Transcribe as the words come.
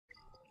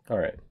All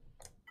right.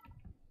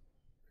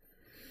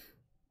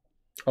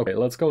 Okay,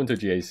 let's go into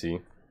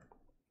GAC.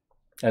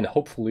 And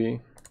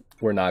hopefully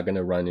we're not going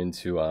to run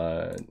into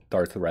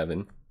Darth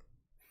Revan.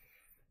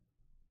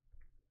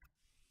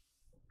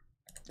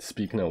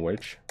 Speaking of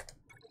which.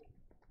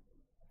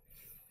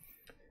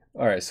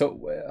 All right, so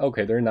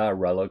okay, they're not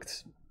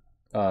relics,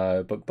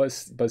 but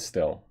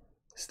still.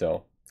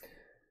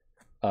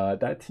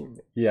 That team,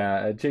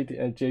 yeah,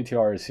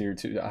 JTR is here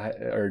too,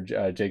 or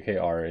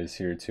JKR is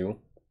here too.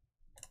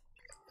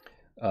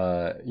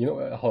 You know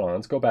what? Hold on,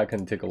 let's go back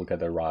and take a look at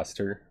the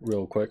roster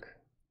real quick.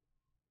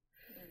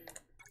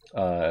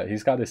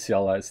 He's got a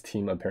CLS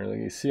team apparently.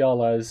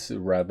 CLS,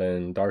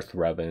 Revan, Darth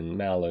Revan,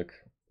 Malik.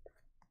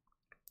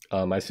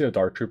 I see a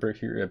Dark Trooper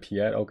here, a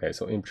Piet. Okay,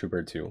 so Imp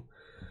Trooper too.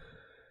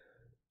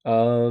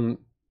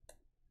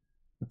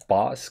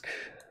 Bosk,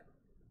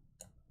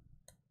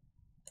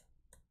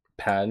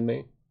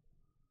 Padme,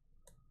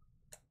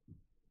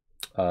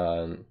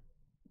 Bounty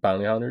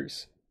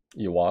Hunters,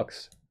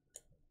 Ewoks.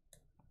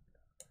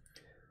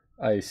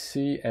 I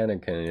see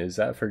Anakin. Is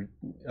that for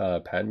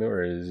Padme,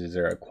 or is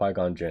there a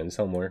Qui-Gon Jinn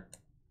somewhere?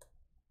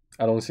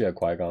 I don't see a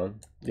Qui-Gon.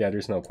 Yeah,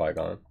 there's no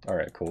Qui-Gon. All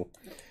right, cool.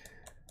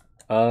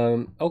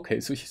 Okay,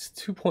 so he's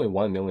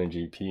 2.1 million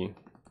GP.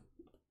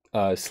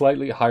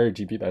 Slightly higher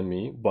GP than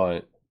me,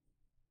 but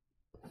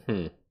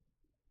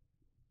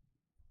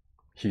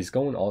he's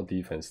going all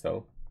defense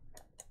though.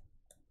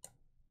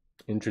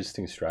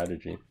 Interesting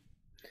strategy.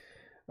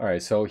 All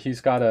right, so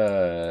he's got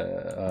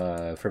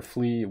a for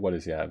fleet. What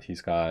does he have? He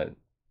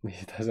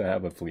doesn't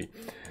have a fleet.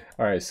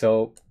 All right,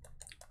 so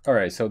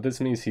this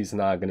means he's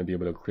not going to be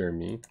able to clear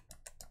me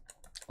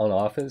on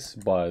offense,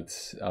 but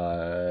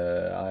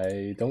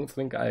I don't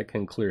think I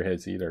can clear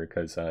his either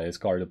because it's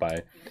guarded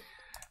by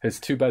his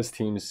two best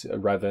teams,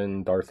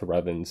 Revan, Darth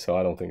Revan, so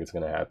I don't think it's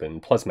going to happen.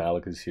 Plus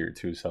Malik is here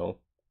too, so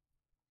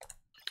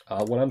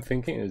what I'm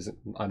thinking is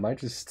I might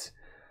just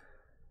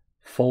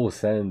full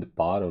send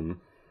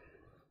bottom.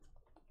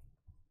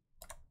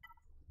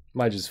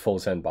 Might just full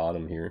send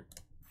bottom here.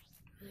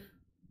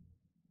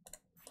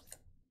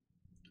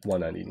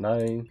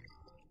 199.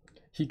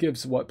 He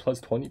gives what, plus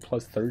 20,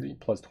 plus 30,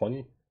 plus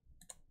 20?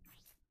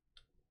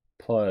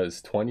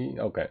 Plus 20?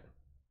 Okay.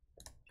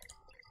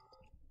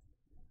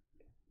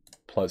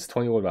 Plus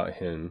 20, what about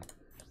him?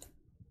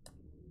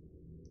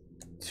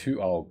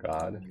 2, oh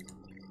god.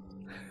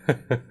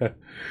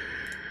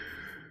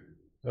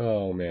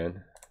 Oh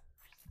man.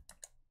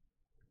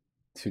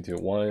 2, 2,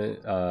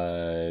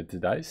 1.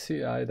 Did I see?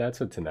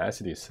 That's a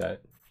tenacity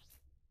set.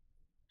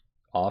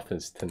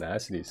 Offense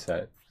tenacity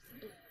set.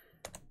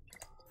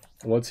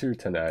 What's your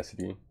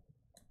tenacity?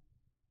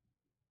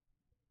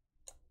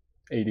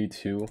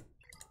 82.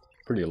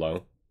 Pretty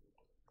low.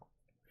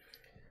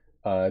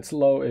 It's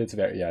low. It's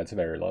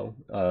very low.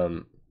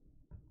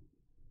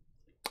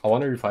 I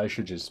wonder if I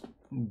should just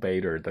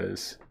Vader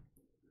this.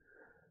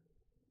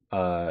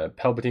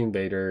 Palpatine,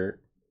 Vader,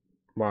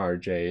 Mara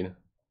Jade.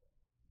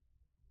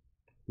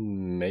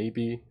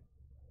 Maybe.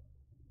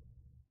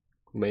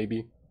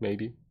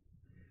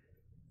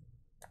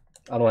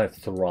 I don't have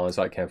Thrawn,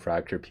 so I can't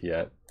fracture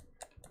Piet.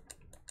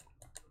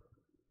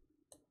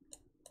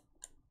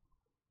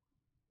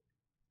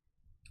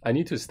 I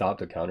need to stop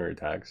the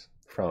counterattacks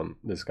from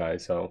this guy,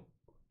 so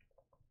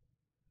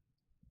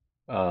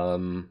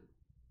and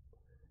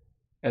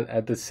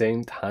at the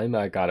same time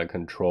I gotta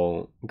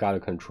control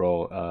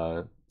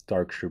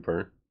Dark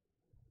Trooper.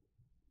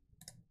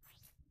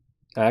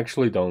 I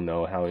actually don't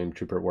know how Imp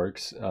Trooper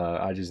works.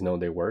 I just know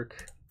they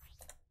work.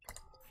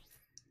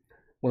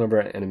 Whenever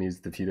an enemy is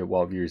defeated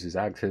while Veers is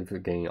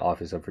active, gain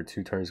offense up for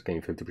 2 turns,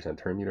 gain 50%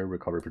 turn meter,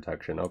 recover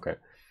protection. Okay.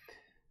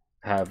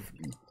 Have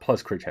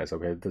plus crit chance.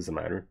 Okay, it doesn't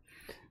matter.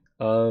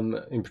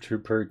 Imp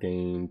Trooper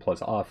gain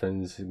plus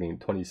offense, gain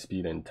 20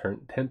 speed and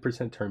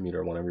 10% turn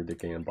meter whenever they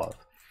gain a buff.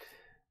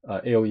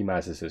 AoE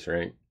mass assist,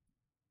 right?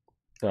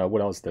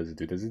 What else does it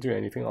do? Does it do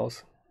anything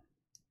else?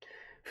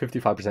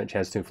 55%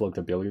 chance to inflict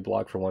ability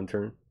block for 1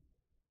 turn.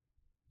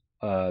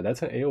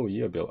 That's an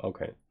AoE ability.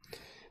 Okay.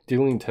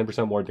 Dealing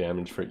 10% more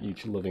damage for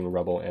each living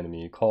rebel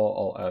enemy.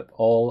 Call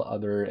all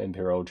other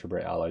Imperial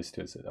Trooper allies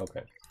to assist.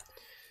 Okay.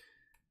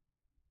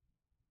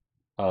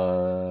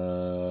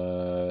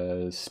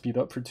 Speed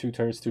up for 2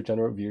 turns to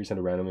generate Veers and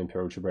a random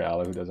Imperial Trooper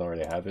ally who doesn't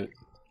already have it.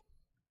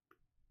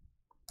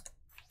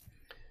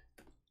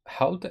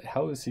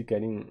 How is he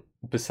getting,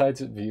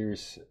 besides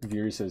Veers'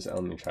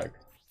 element check?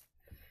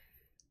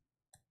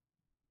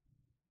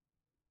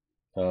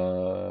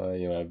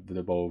 You have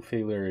the bow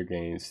failure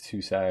against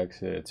 2 sacks,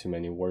 too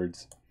many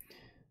words.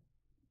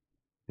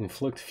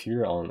 Inflict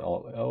fear on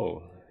all.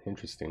 Oh,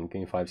 interesting.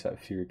 Gain 5 set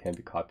fear can't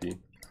be copied.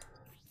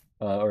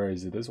 Or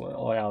is it this one?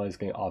 All allies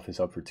gain offense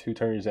up for 2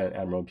 turns, and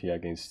Admiral P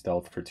against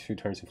stealth for 2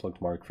 turns,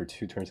 inflict mark for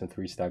 2 turns, and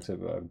 3 stacks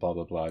of blah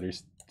blah blah.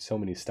 There's so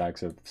many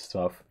stacks of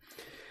stuff.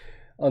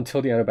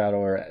 Until the end of battle,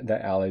 or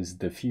the allies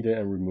defeated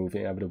and remove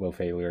inevitable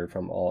failure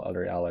from all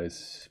other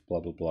allies. Blah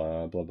blah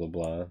blah blah blah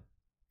blah.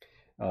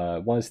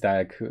 1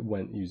 stack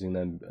when using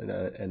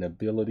an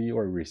ability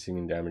or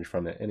receiving damage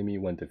from an enemy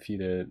when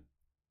defeated.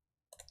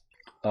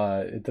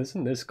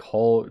 Doesn't this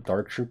call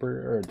Dark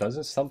Trooper, or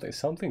doesn't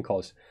something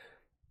calls?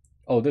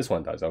 Oh, this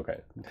one does.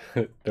 Okay,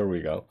 there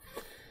we go.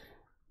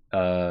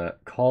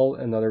 Call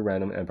another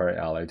random Empire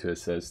ally to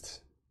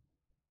assist.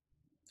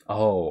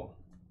 Oh,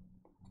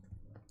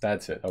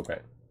 that's it. Okay,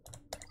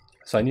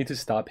 so I need to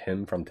stop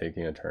him from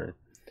taking a turn,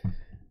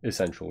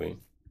 essentially,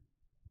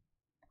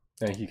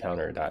 and he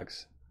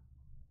counterattacks,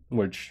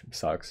 which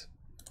sucks.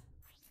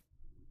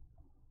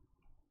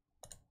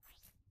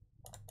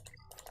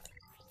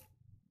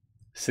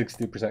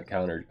 60%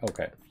 countered.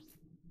 Okay.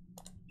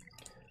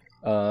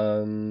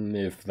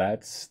 If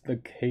that's the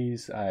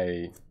case,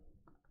 can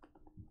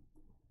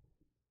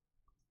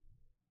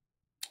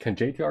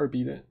JTR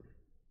beat it?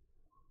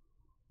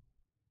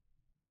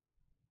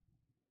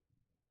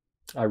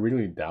 I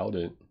really doubt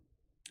it.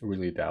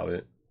 Really doubt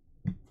it.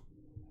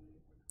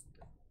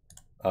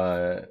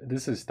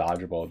 This is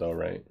dodgeable though,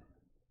 right?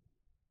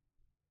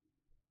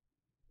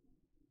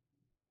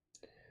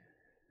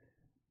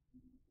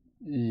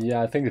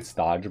 Yeah, I think it's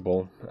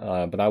dodgeable,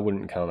 but I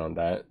wouldn't count on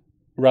that.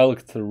 Relic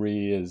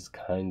 3 is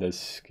kind of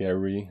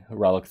scary.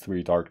 Relic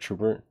 3 Dark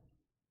Trooper.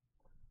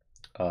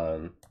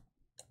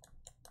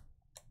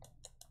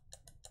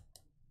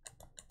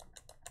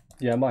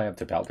 Yeah, I might have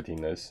to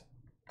Palpatine this.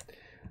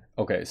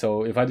 Okay,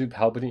 so if I do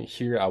Palpatine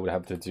here, I would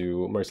have to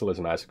do Merciless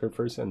Massacre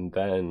first, and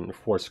then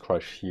Force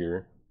Crush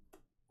here.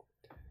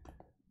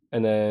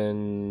 And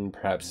then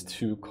perhaps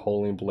 2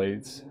 Coaling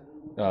Blades.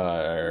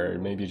 Or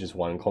maybe just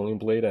 1 Coaling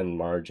Blade, and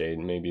Mara Jade,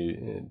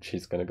 maybe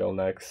she's gonna go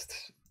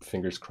next.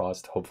 Fingers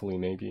crossed, hopefully,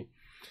 maybe.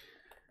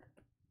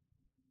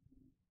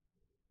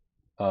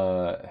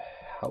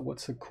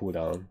 What's the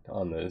cooldown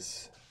on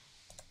this?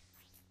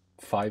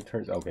 5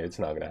 turns? Okay, it's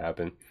not gonna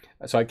happen.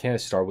 So I can't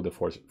start with the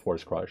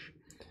Force Crush.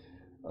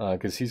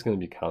 Because he's gonna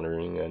be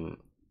countering, and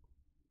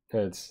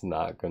it's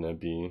not gonna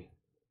be...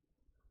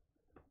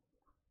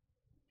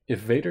 If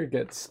Vader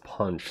gets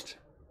punched,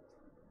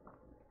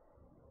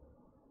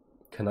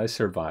 can I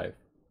survive?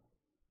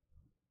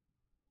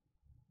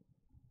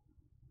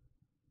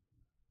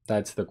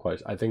 That's the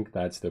question. I think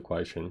that's the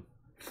question.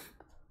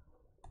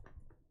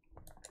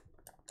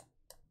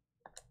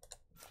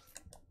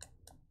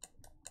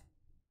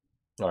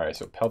 Alright,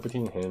 so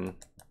Palpatine him.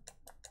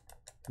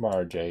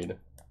 Mara Jade.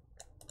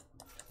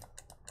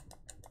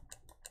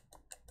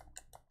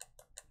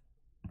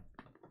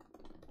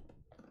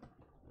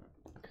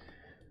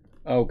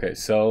 Okay,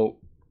 so...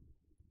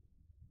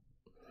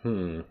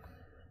 If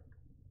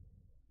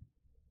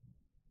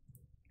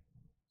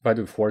I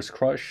do Force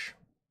Crush,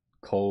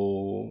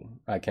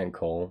 I can't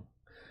Cole.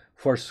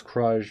 Force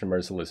Crush,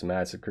 Merciless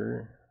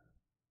Massacre.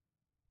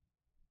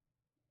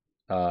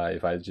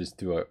 If I just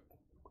do a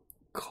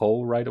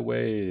Cole right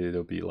away,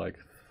 it'll be like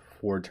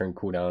 4 turn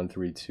cooldown,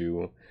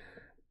 3-2.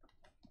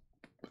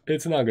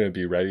 It's not gonna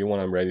be ready when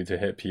I'm ready to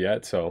hit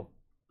Piet, so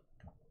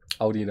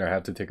I would either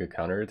have to take a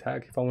counter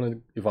attack if I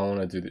want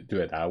to do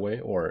it that way,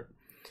 or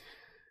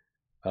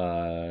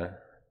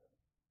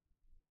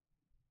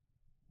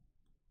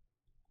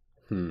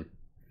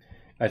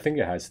I think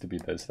it has to be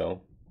this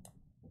though.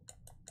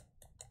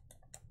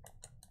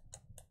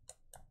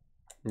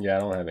 Yeah, I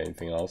don't have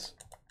anything else.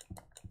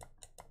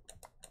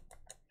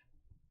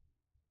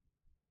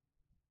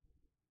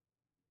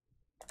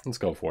 Let's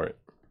go for it.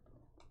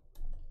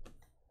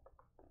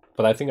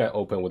 But I think I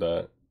open with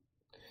a...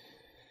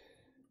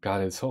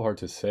 God, it's so hard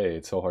to say.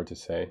 It's so hard to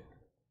say.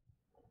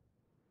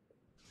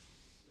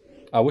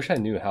 I wish I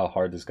knew how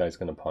hard this guy's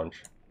gonna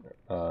punch.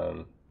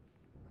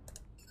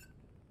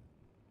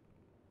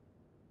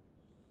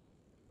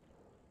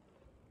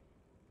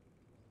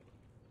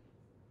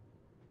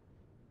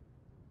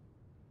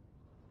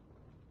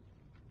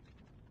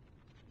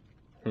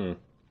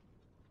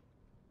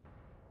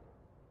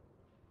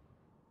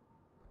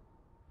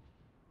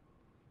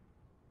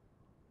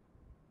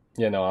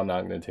 Yeah, no, I'm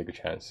not gonna take a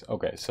chance.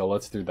 Okay, so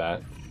let's do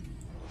that.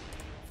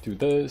 Do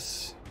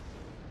this.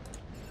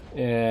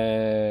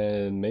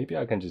 And maybe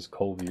I can just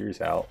Cold Veers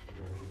out.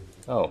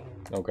 Oh,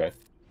 okay.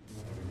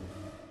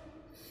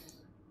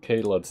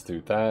 Okay, let's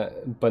do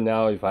that. But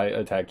now if I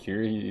attack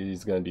here,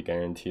 he's gonna be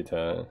guaranteed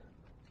to...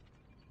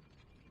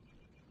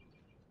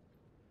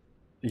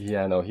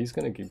 Yeah, no, he's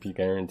gonna be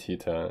guaranteed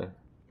to...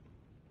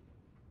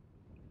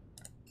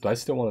 Do I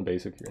still want a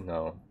basic here?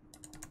 No.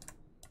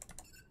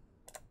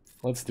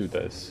 Let's do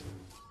this.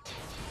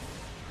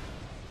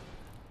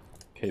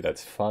 Okay,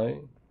 that's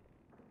fine.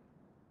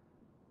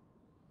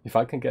 If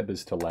I can get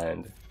this to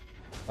land,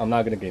 I'm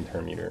not gonna gain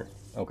turn meter.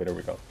 Okay, there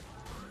we go.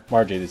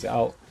 Mara Jade is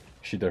out.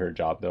 She did her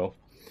job though.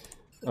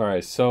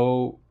 Alright,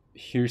 so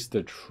here's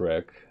the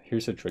trick.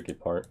 Here's the tricky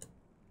part.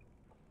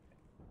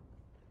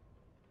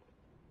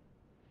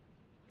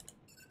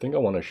 I think I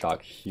want to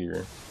shock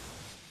here.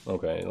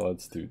 Okay,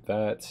 let's do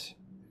that.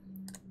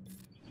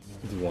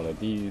 Do one of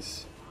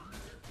these.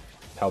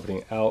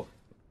 Palpatine out.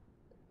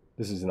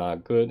 This is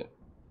not good.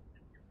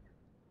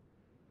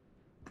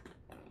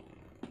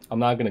 I'm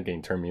not gonna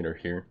gain turn meter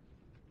here.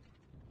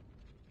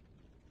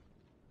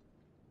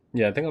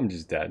 Yeah, I think I'm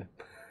just dead.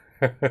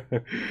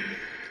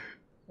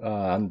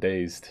 I'm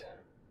dazed.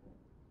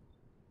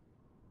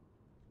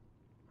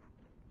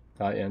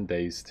 I am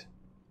dazed.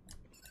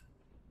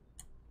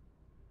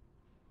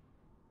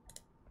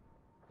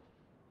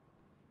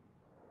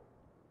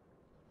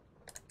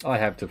 I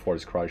have to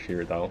force crush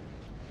here though.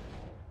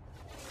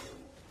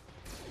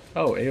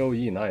 Oh,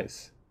 AoE,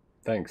 nice.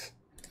 Thanks.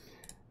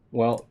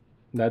 Well,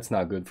 that's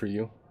not good for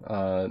you.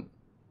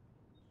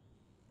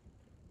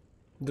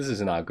 This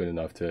is not good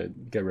enough to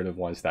get rid of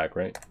one stack,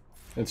 right?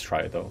 Let's try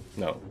it though.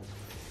 No.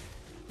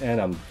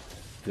 And I'm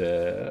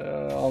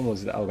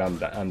almost. Oh,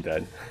 I'm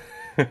dead.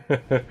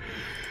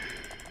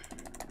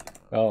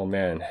 Oh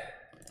man.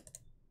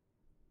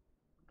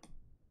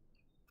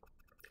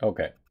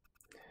 Okay.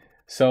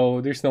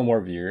 So there's no more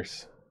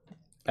veers,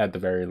 at the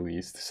very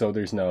least. So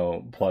there's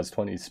no plus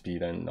 20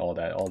 speed and all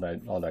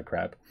that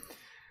crap.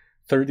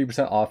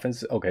 30%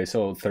 offense. Okay,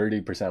 so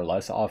 30%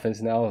 less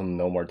offense now, and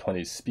no more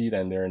 20 speed,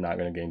 and they're not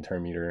gonna gain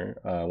turn meter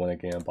when they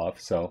gain a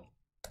buff. So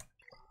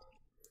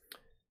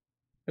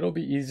it'll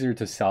be easier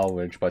to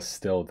salvage, but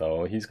still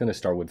though, he's gonna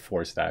start with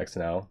 4 stacks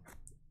now.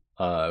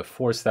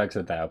 4 stacks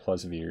of that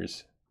plus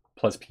veers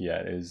plus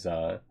Piet is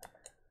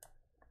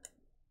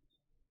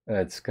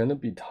it's gonna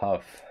be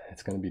tough.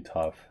 It's gonna be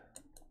tough.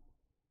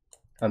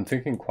 I'm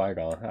thinking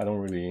Qui-Gon.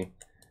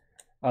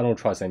 I don't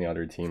trust any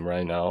other team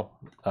right now.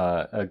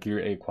 A Gear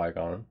 8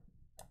 Qui-Gon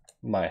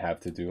might have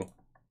to do.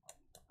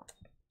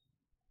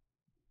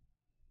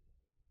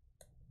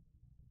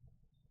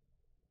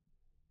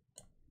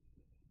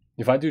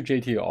 If I do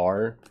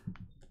JTR,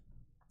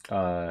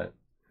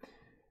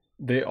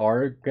 they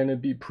are gonna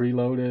be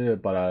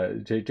preloaded,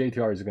 but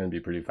JTR is gonna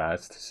be pretty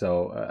fast.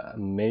 So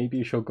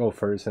maybe she'll go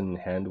first and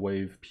hand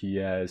wave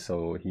PS,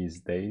 so he's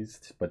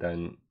dazed. But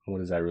then, what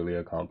does that really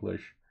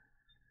accomplish?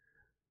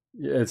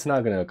 It's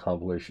not gonna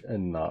accomplish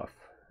enough.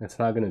 It's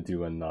not gonna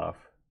do enough.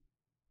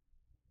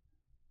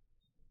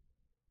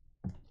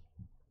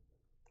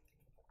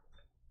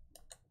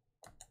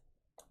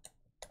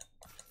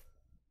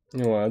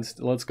 You know what?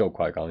 Let's go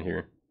Qui-Gon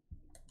here.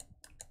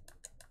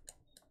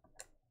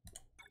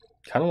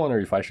 Kind of wonder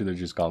if I should have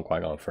just gone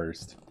Qui-Gon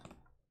first.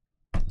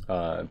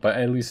 But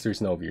at least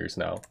there's no veers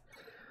now.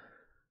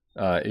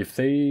 If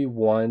they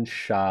one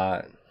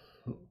shot,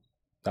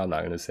 I'm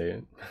not gonna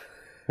say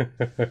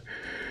it.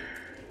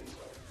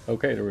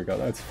 Okay, there we go.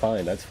 That's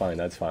fine. That's fine.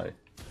 That's fine.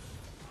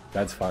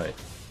 That's fine.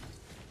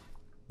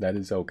 That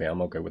is okay.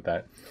 I'm okay with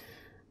that.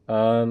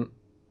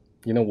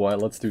 You know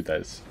what? Let's do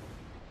this.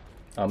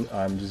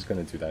 I'm just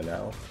gonna do that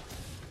now.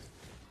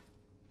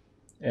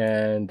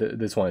 And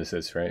this one is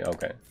this, right?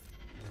 Okay.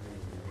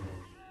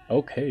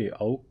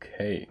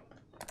 Okay.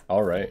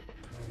 Alright.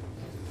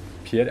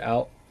 Piet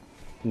out.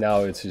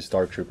 Now it's just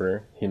Dark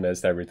Trooper. He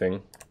missed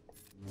everything.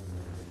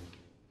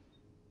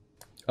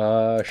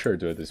 Sure,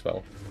 do it as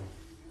well.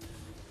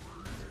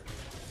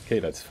 Okay,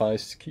 that's fine.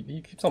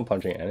 He keeps on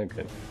punching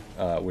Anakin,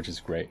 which is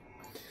great.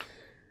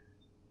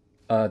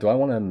 Do I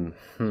want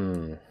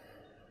to...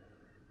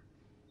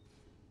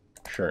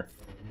 Sure.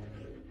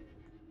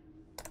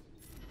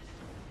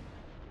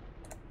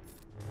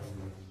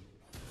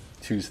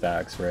 Two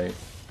stacks, right?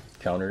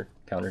 Counter.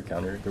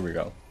 There we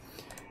go.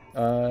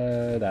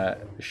 That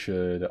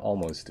should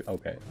almost...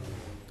 Okay.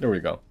 There we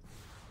go.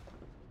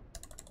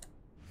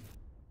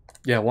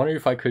 Yeah, I wonder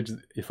if I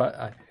could...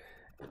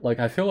 Like,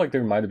 I feel like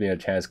there might have been a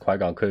chance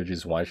Qui-Gon could have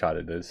just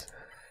one-shotted this.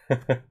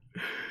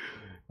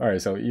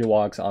 Alright, so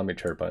Ewoks, Amit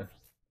Chirpa.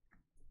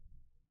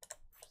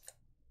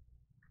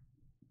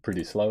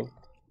 Pretty slow.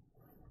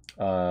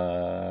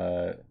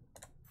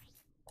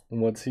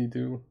 What's he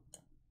do?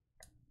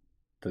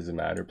 Doesn't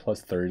matter.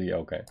 Plus 30,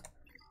 okay.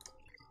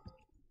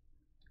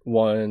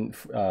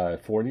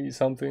 140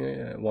 something?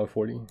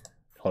 140?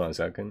 Hold on a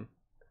second.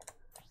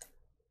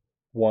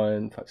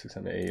 1, 5, 6,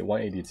 7, 8,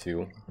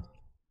 182.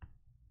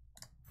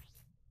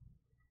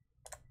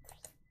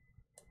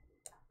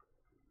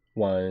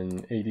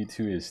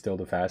 $182 is still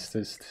the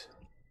fastest.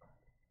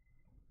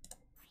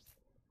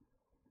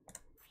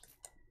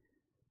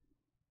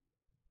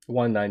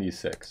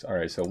 $196.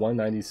 Alright, so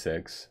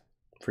 196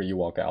 for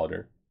Ewok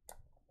Outer.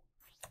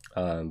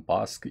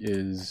 Bosk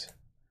is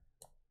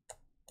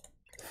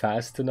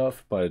fast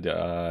enough, but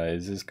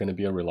is this going to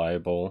be a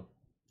reliable...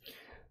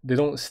 They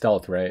don't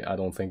stealth, right? I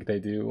don't think they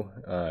do.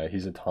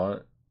 He's a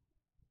taunt.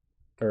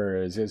 Or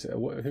is this...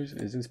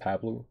 is this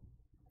Pablo?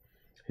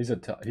 He's a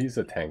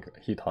tank.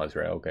 He taunts,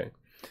 right? Okay.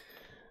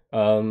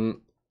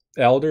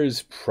 Elder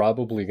is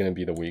probably going to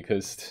be the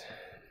weakest.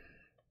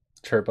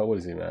 Chirpa, what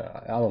is he, man?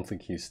 I don't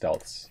think he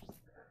stealths.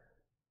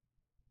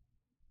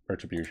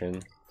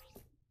 Retribution.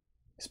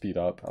 Speed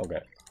up.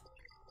 Okay.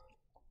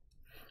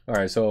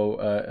 Alright,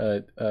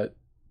 so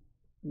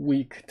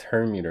weak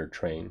turn meter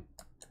train.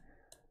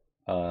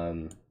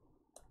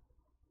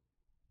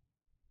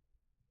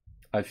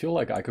 I feel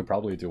like I could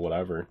probably do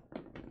whatever.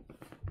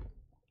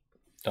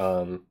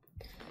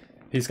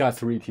 He's got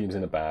 3 teams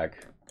in the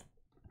back.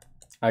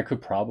 I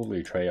could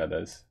probably Treya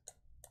this.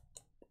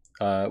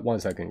 1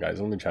 second, guys.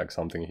 Let me check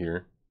something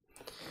here.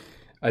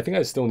 I think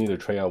I still need a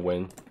Treya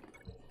win,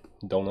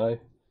 don't I?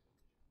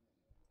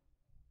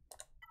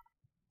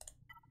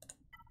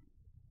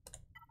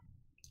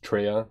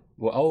 Treya.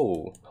 Well,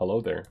 oh,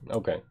 hello there.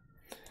 Okay.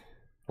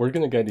 we're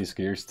gonna get these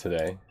gears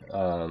today.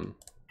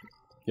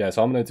 Yeah,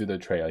 so I'm gonna do the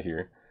Treya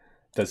here.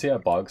 Does he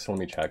have bugs? Let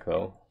me check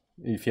though.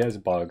 If he has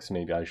bugs,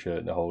 maybe I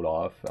should hold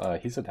off.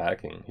 He's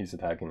attacking. He's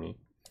attacking me.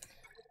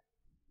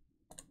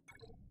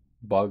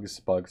 Bugs,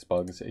 bugs,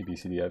 bugs. A, B,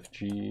 C, D, F,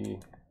 G.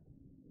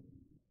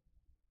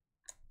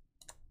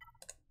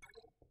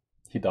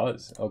 He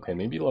does. Okay,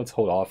 maybe let's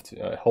hold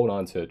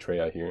on to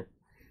Treya here.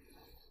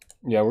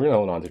 Yeah, we're gonna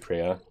hold on to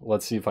Treya.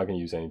 Let's see if I can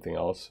use anything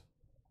else.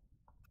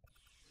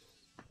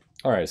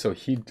 All right, so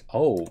he.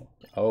 Oh.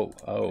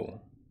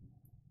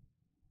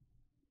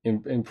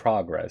 In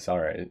progress. All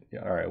right.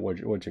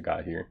 What you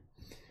got here?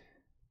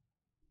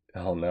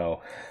 Oh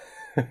no.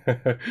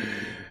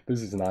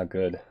 This is not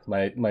good.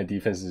 My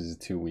defense is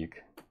too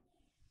weak.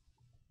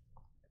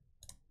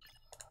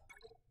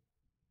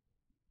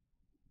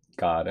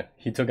 God,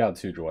 he took out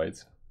 2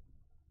 droids.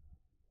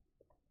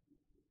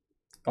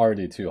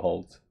 Already 2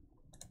 holds.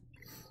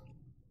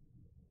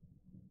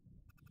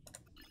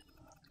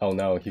 Oh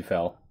no, he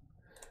fell.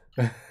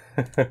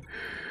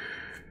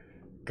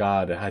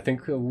 God, I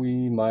think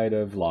we might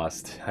have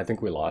lost. I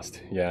think we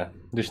lost. Yeah,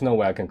 there's no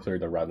way I can clear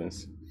the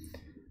Ravens.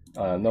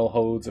 No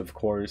holds, of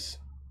course.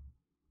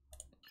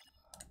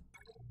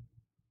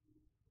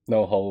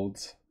 No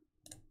holds.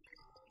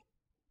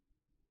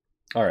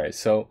 Alright,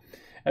 so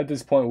at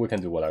this point we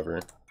can do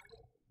whatever.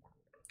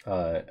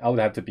 I would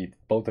have to beat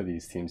both of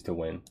these teams to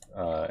win,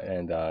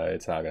 and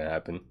it's not gonna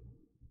happen.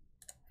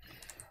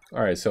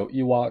 Alright, so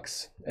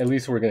Ewoks. At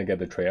least we're gonna get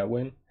the Treya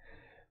win.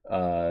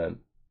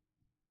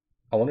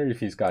 I wonder if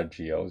he's got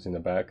Geos in the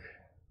back.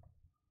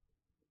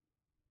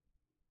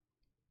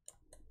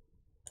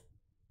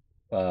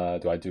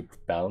 Do I do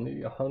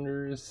bounty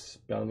hunters?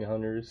 Bounty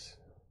hunters?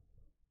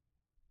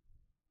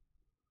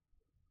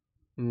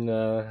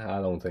 Nah,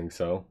 I don't think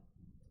so.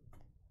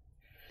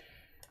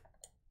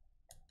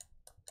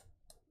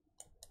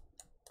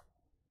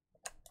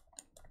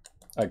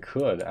 I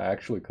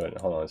actually could.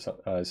 Hold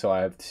on. So I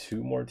have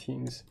 2 more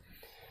teams.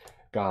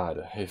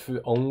 God, if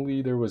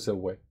only there was a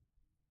way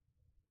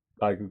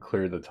I could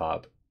clear the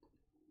top.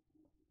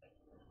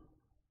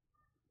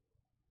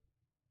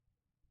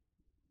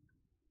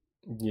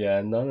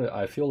 Yeah,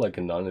 I feel like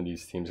none of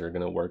these teams are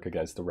gonna work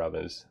against the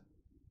Ravens.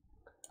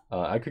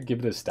 I could give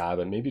it a stab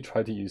and maybe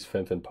try to use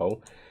Fin Fin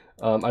Po.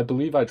 I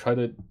believe I tried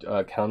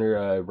to counter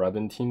a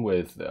Revan team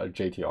with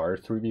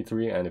JTR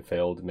 3v3 and it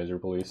failed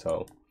miserably,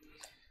 so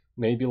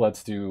maybe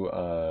let's do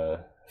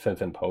Fin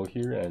Fin Po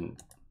here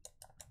and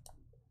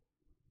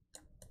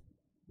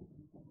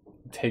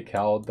take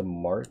out the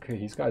mark.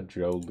 He's got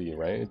Jolie,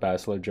 right?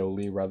 Bachelor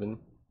Jolie Revan.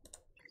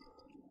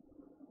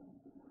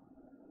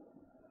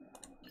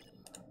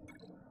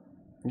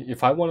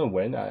 If I want to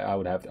win, I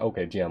would have to.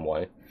 Okay,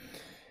 GMY.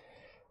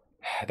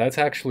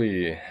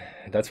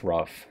 That's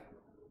rough.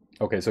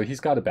 Okay, so he's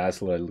got a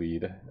Bachelor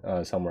lead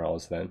somewhere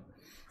else then.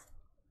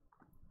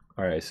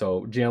 Alright,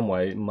 so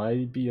GMY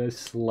might be a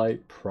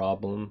slight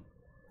problem.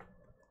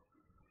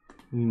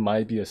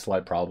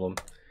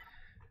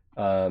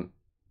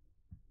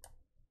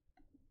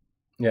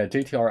 Yeah,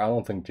 JTR, I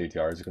don't think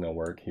JTR is gonna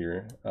work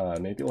here.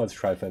 Maybe let's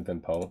try Fin Fin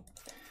Po.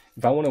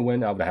 If I want to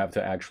win, I would have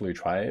to actually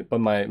try it. But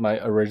my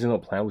original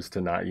plan was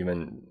to not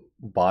even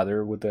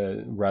bother with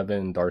the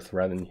Revan, Darth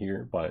Revan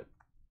here. But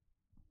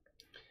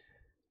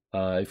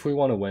if we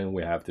want to win,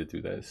 we have to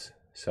do this.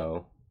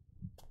 So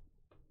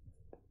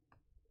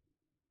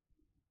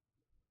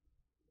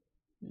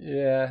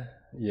yeah,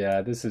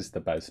 this is the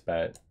best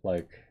bet.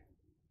 Like,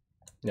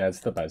 yeah,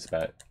 it's the best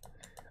bet.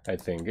 I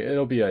think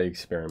it'll be an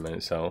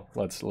experiment. So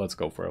let's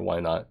go for it. Why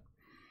not?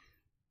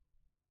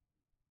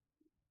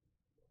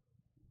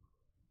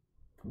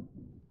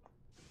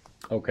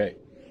 Okay.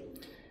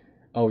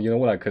 Oh, you know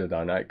what I could have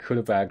done? I could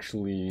have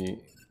actually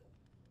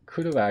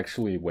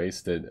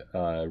wasted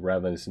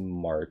Revan's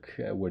mark,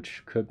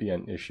 which could be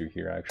an issue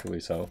here actually.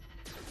 So,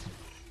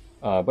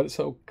 but it's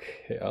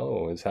okay.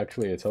 Oh, it's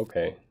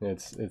okay.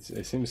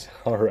 It seems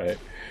all right.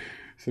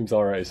 Seems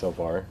all right so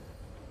far.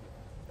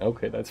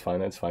 Okay, that's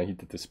fine. That's fine. He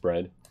did the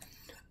spread.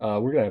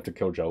 We're gonna have to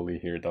kill Jolie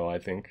here, though. I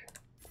think.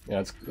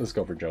 Yeah, let's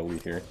go for Jolie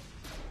here.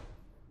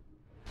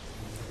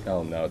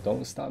 Oh no!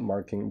 Don't stop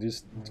marking.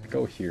 Just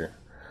go here.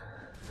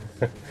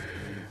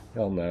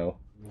 Oh no.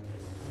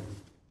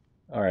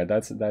 All right,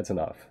 that's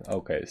enough.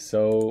 Okay,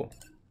 so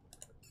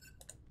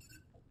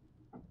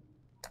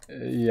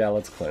yeah,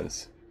 let's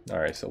cleanse. All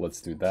right, so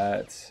let's do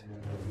that.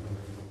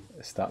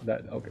 Stop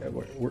that. Okay,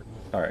 we're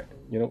all right.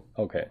 You know,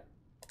 okay.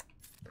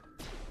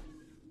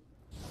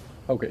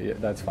 Okay, yeah,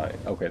 that's fine.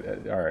 Okay,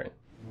 all right.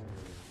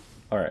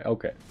 All right,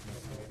 okay.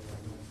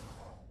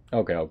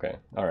 Okay.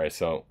 All right,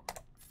 so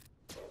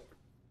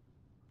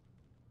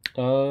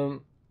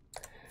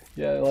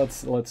yeah,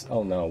 let's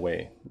oh no,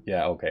 wait.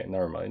 Yeah, okay,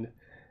 never mind.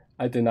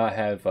 I did not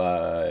have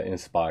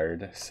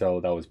inspired,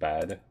 so that was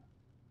bad.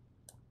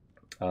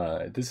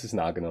 This is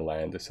not gonna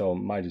land, so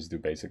might just do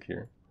basic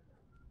here.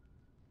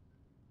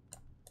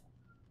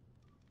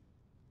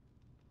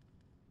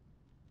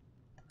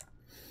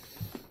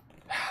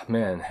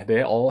 man,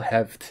 they all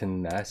have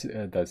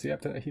tenacity. Does he have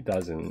tenacity? He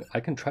doesn't. I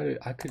can try to,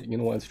 you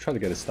know what, let's try to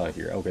get a stun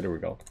here. Okay, there we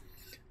go.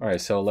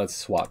 Alright, so let's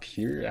swap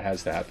here. It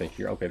has to happen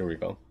here. Okay, there we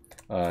go.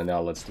 Now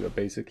let's do a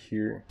basic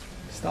here.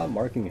 Stop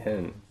marking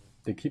him.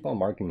 They keep on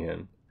marking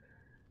him.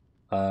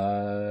 Go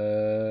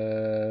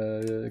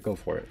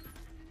for it.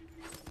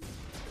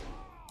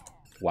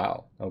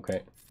 Wow,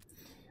 okay.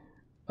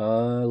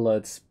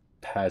 Let's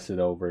pass it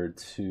over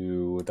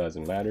to,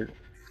 doesn't matter.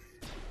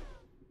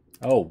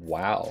 Oh,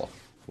 wow.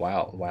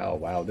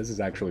 Wow. This is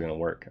actually gonna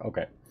work.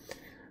 Okay.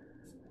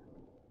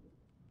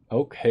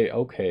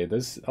 Okay,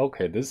 this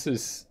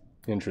is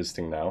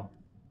interesting now.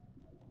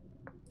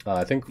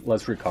 I think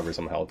let's recover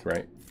some health,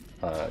 right?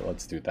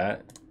 Let's do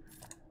that.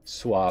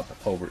 Swap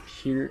over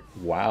here.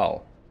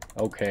 Wow.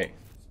 Okay.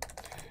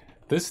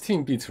 This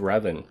team beats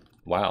Revan.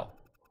 Wow.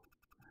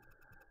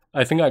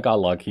 I think I got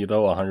lucky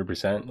though,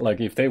 100%. Like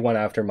if they went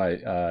after my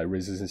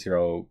Resistance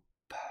Hero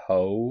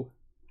Poe,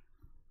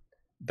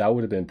 that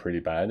would have been pretty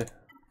bad.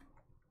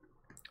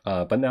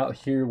 But now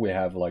here we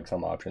have like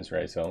some options,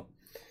 right? So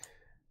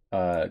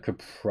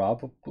could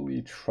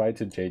probably try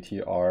to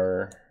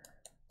JTR.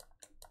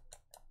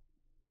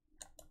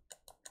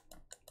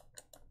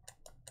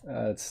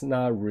 It's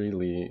not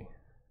really,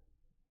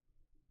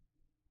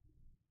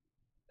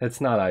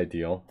 it's not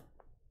ideal.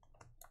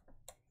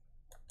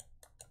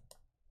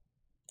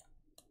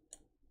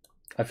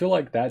 I feel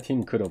like that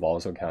team could have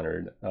also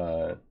countered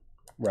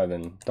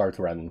Revan, Darth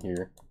Revan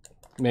here.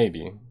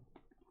 Maybe.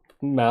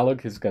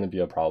 Malik is gonna be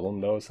a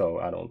problem though, so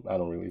I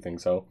don't really think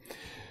so.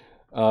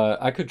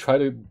 I could try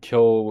to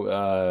kill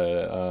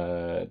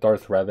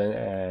Darth Revan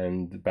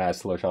and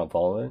Basilisk on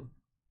Fallen.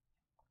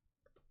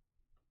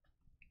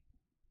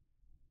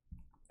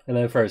 And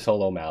then for a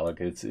solo Malik,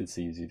 it's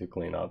easy to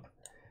clean up.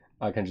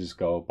 I can just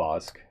go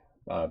Bosk,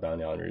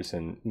 Bounty Hunters,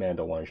 and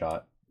Mando one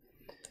shot.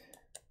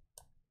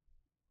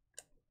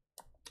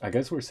 I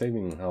guess we're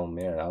saving. Oh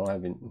man, I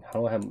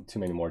don't have too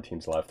many more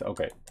teams left.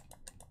 Okay.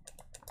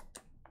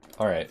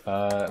 All right.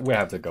 We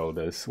have to go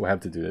this. We have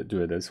to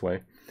do it this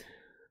way.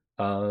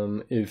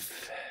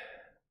 If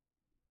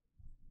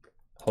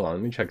hold on,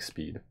 let me check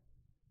speed.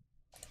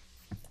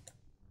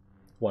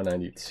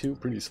 192,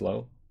 pretty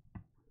slow.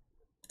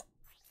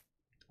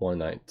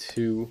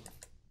 192.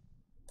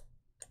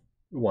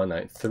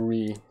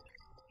 193.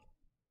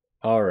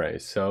 All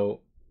right,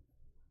 so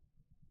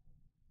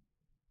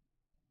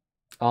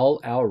I'll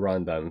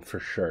outrun them for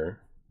sure,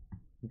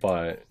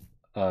 but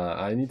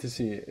I need to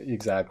see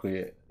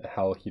exactly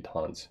how he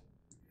taunts.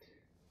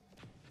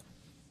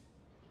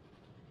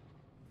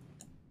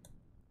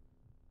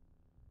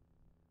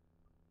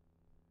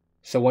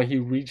 So when he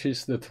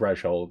reaches the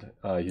threshold,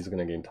 he's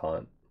gonna gain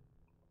taunt.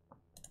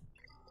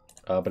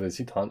 But does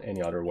he taunt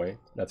any other way?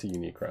 That's a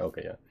unique, right?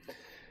 Okay,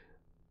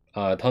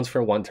 yeah. Taunts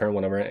for 1 turn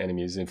whenever an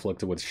enemy is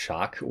inflicted with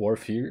shock or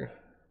fear.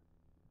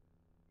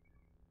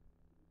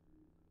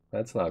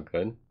 That's not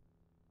good.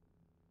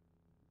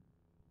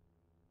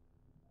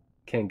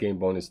 Can gain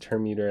bonus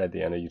turn meter at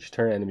the end of each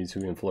turn. Enemies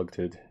who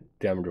inflicted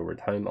damage over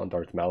time on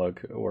Darth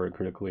Malik or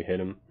critically hit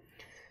him.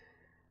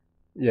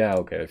 Yeah,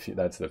 okay,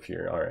 that's the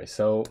fear. Alright,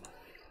 so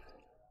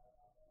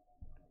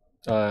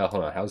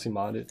hold on, how's he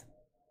modded?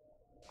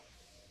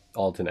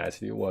 All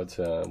tenacity. What's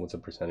a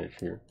percentage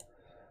here?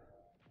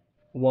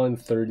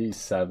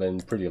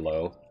 137, pretty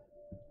low.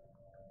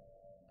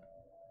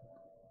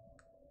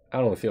 I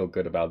don't feel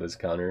good about this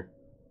counter.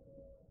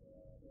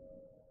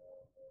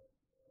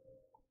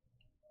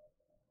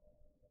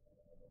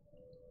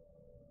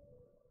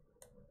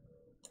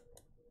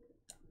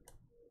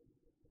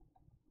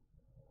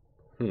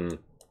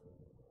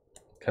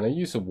 Can I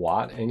use a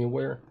Watt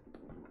anywhere?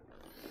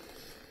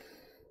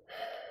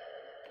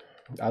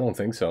 I don't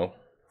think so.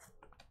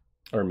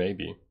 Or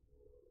maybe.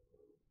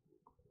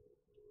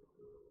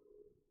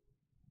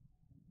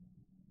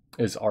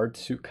 Is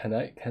R2,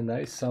 can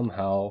I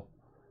somehow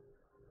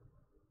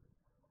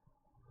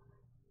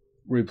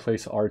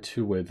replace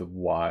R2 with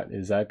Watt?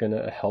 Is that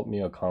gonna help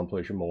me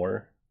accomplish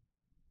more?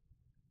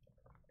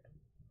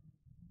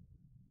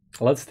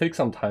 Let's take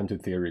some time to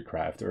theory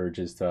craft, or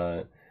just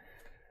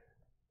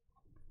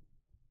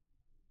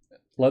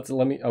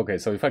let me, okay,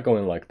 so if I go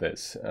in like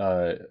this,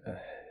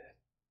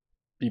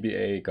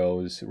 BBA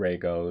goes, Ray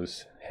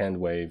goes,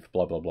 hand wave,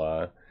 blah blah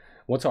blah.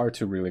 What's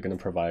R2 really gonna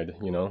provide,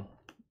 you know?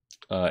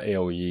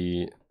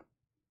 AoE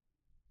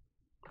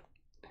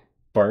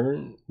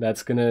burn,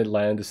 that's gonna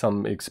land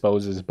some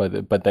exposes,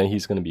 but then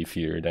he's gonna be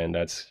feared, and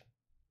that's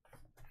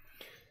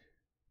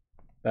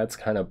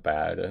kind of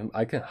bad.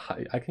 I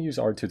can use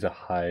R2 to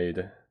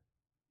hide.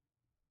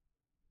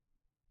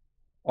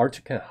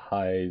 R2 can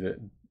hide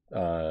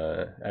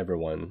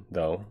everyone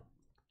though.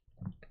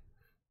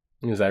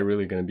 Is that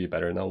really gonna be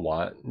better than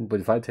Watt? But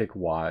if I take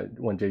Watt,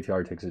 when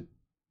JTR takes a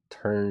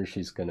turn,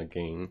 she's gonna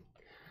gain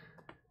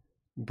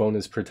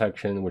bonus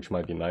protection, which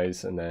might be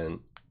nice, and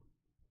then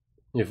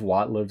if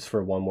Watt lives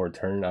for 1 more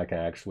turn, I can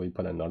actually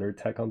put another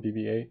tech on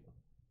BB-8,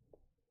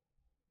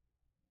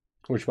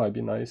 which might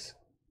be nice.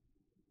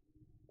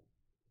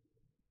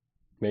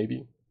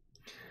 Maybe.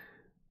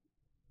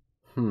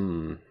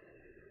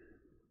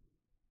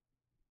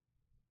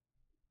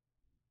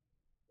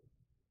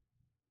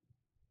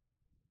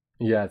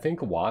 Yeah, I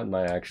think Watt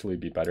might actually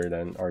be better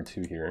than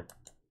R2 here.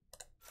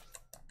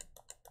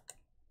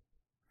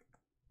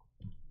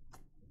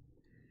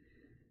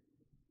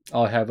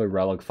 I'll have a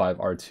Relic 5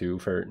 R2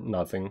 for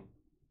nothing.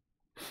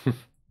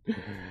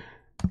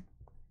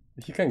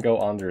 He can go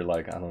under,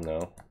 like, I don't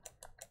know.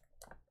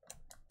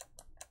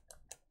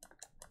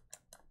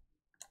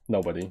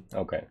 Nobody.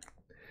 Okay.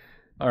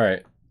 All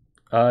right.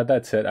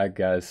 That's it, I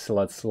guess.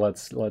 Let's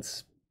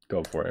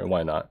go for it.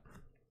 Why not?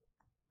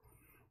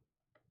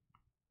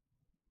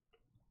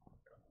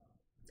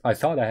 I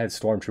thought I had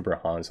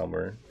Stormtrooper Han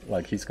somewhere.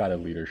 Like, he's got a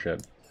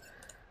leadership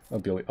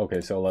ability.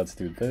 Okay, so let's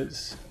do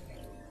this.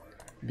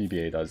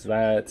 BBA does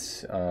that.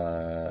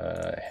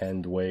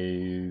 Hand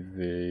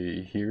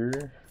wave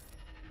here,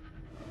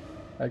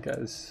 I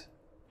guess.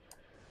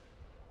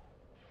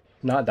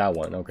 Not that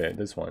one. Okay,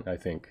 this one, I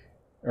think.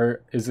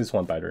 Or is this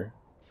one better?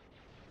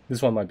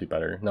 This one might be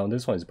better. No,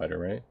 this one's better,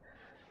 right?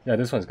 Yeah,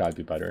 this one's gotta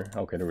be better.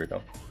 Okay, there we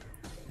go.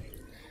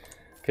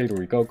 Okay, there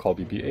we go. Call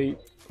BB-8.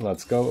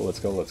 Let's go,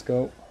 let's go, let's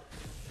go.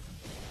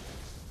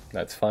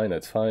 That's fine,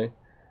 that's fine.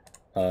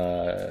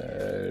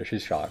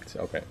 She's shocked.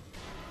 Okay.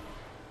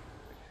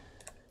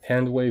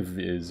 Hand wave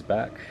is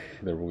back.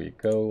 There we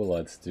go.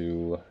 Let's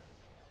do...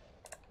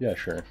 Yeah,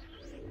 sure.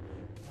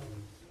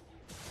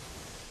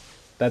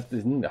 That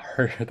didn't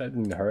hurt. That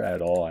didn't hurt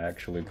at all,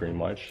 actually, pretty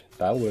much.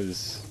 That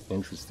was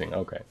interesting.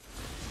 Okay.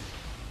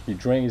 He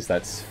drains,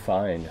 that's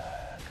fine.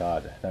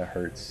 God, that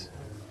hurts.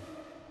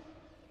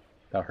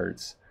 That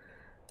hurts.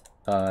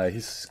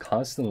 He's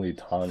constantly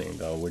taunting,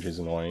 though, which is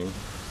annoying.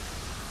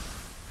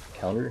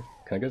 Counter?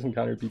 Can I get some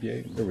counter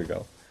BB-8? There we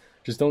go.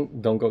 Just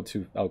don't go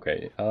too...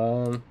 Okay,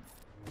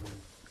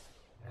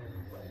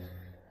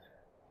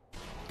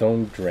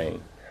 don't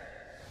drain.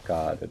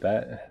 God,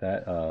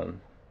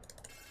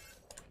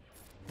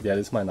 yeah,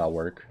 this might not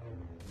work.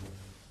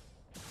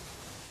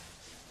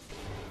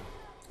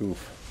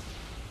 Oof.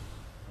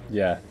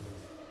 Yeah.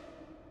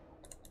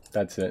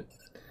 That's it.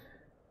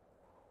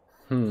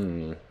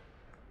 Do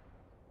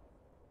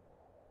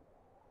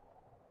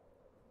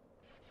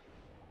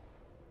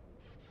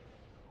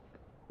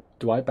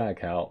I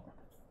back out?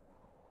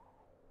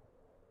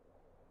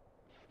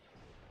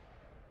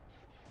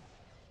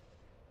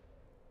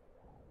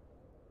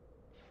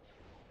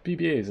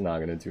 BBA is not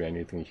gonna do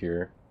anything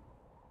here.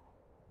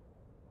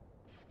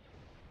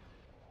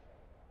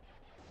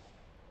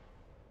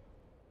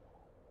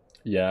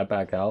 Yeah,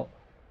 back out.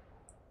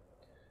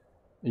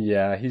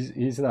 Yeah,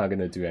 he's not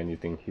gonna do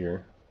anything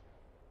here.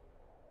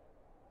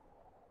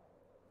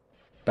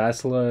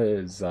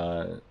 Basila is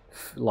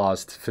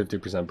lost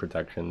 50%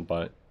 protection,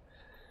 but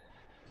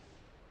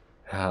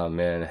oh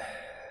man,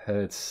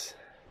 it's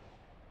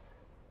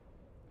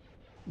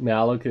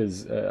Malik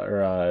is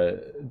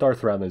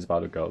Darth Revan is about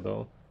to go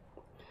though.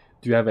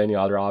 Do you have any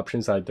other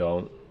options? I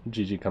don't.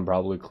 GG can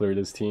probably clear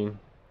this team.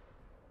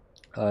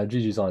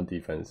 GG's on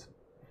defense.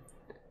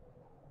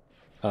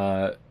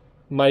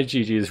 My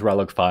GG is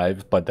Relic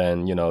 5, but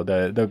then you know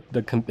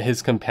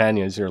his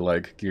companions are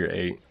like Gear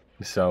 8,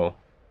 so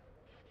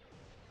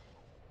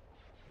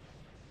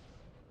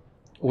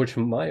which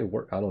might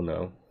work. I don't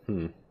know.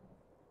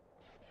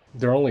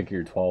 They're only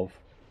Gear 12.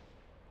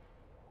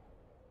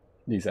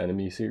 These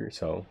enemies here,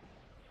 so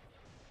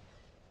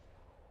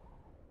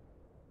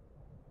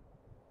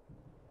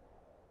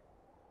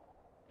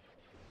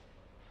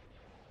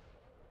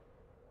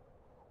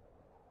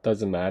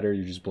doesn't matter.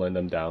 You just blend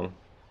them down.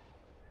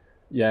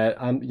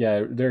 Yeah,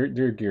 yeah, they're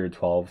Gear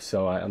 12,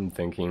 so I'm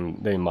thinking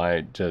they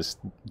might just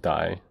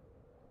die.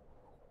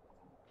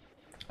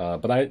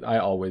 But I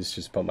always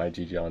just put my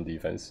GG on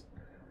defense.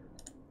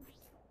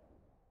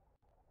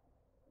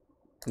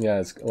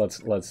 Yeah, let's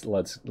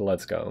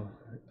go.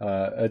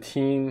 A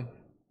team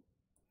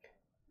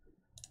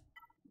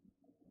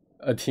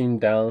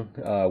down.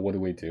 What do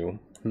we do?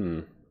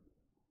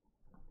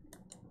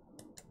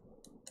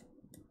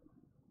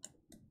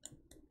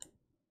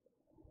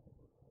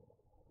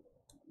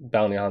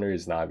 Bounty Hunter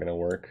is not gonna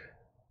work.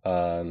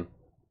 I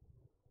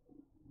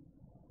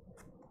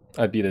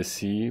beat a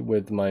C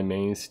with my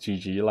mains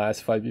GG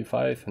last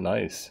 5v5.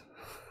 Nice.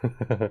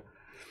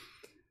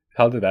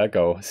 How did that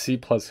go? C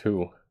plus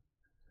who?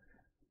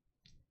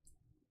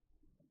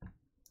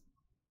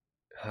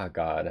 Ah,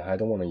 God, I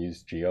don't want to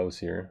use Geos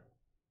here.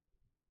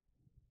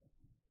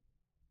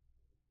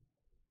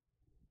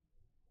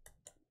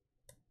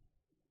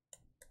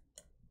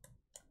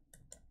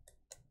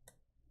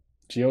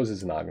 Geos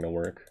is not gonna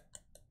work.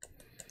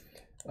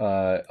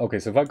 Okay,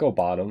 so if I go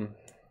bottom,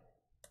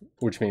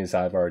 which means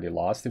I've already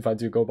lost if I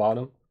do go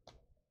bottom.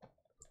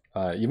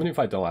 Even if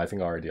I don't, I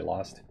think I already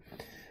lost.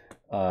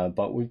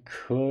 But we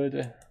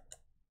could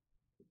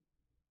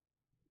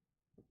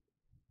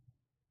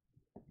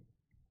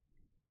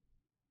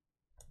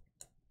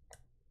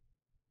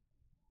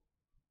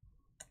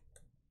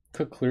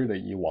clear the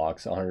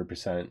Ewoks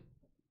 100%.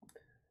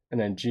 And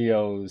then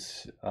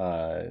Geos,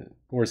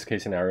 worst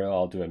case scenario,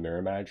 I'll do a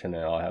mirror match and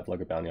then I'll have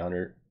like a bounty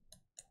hunter.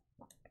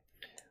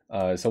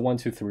 So 1,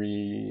 2,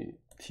 3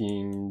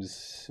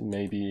 teams,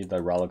 maybe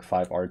the Relic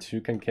 5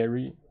 R2 can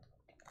carry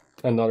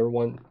another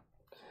one.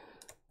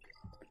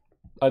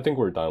 I think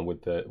we're done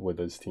with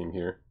this team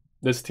here.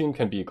 This team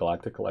can be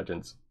Galactic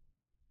Legends.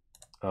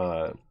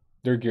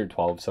 They're gear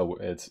 12, so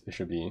it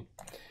should be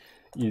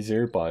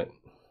easier, but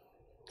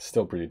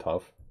still pretty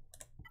tough.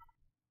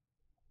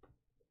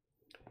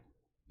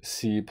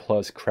 C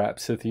plus crap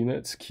Sith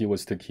units. Key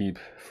was to keep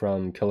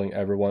from killing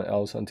everyone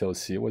else until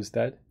C was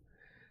dead.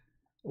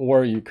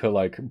 Or you could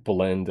like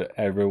blend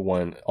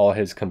everyone, all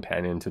his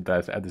companion to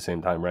death at the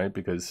same time, right?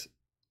 Because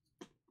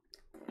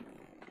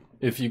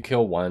if you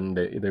kill one,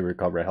 they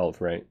recover health,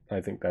 right? I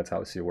think that's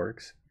how C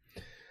works.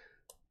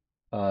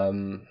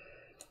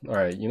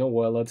 Alright, you know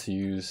what? Let's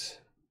use...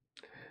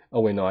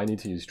 Oh wait, no, I need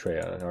to use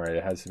Treya. Alright,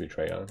 it has to be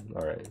Treya.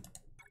 Alright.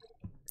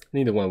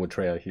 Need the one with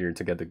Treya here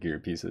to get the gear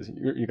pieces.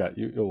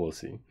 You will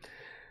see.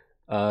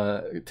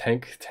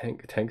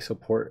 Tank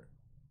support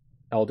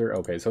Elder.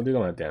 Okay, so they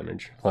don't have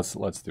damage.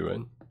 Let's do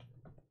it.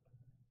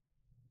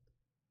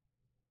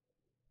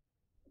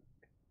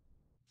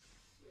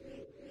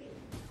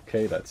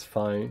 Okay, that's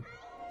fine.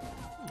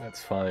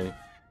 That's fine.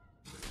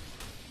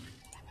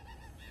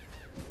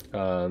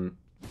 Okay,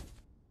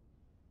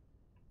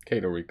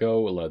 there we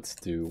go. Let's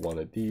do one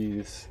of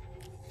these.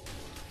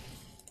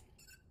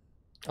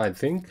 I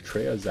think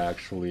Treya's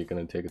actually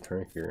gonna take a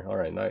turn here.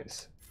 Alright,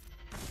 nice.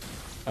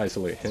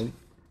 Isolate him.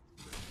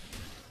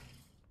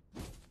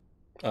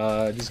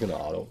 Just gonna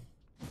auto.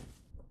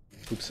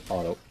 Oops,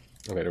 auto.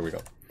 Okay, there we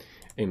go.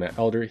 Aim at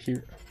Elder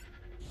here.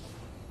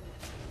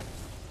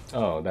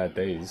 Oh, that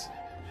daze.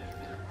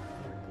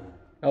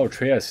 Oh,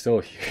 Treya's still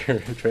here.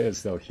 Treya's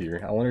still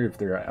here. I wonder if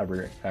they're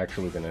ever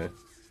actually gonna...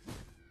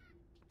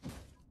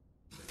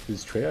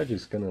 Is Treya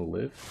just gonna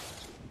live?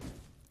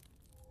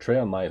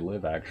 Treya might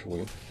live,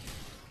 actually.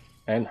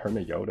 And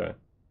Hermit Yoda.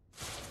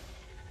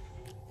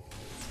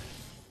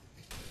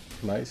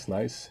 Nice,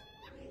 nice.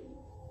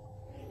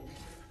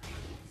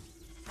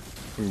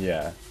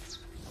 Yeah.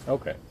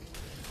 Okay.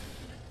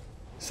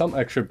 Some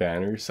extra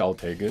banners, I'll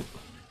take it.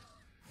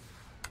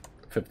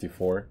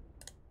 54.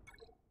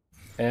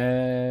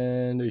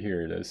 And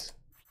here it is.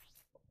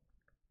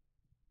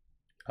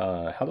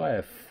 How do I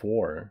have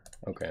 4?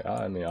 Okay,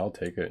 I mean, I'll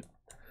take it.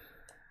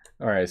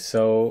 Alright,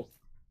 so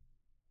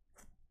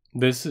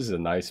this is a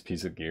nice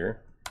piece of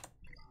gear.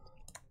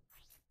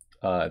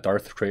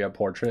 Darth Treya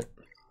portrait.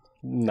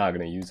 Not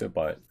gonna use it,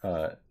 but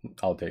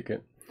I'll take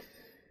it.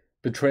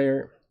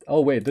 Betrayer. Oh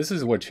wait, this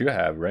is what you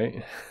have,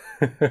 right?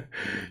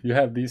 You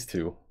have these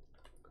two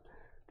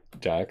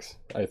Jax,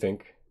 I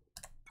think.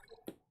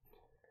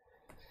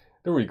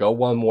 There we go.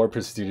 One more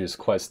prestigious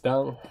quest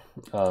down.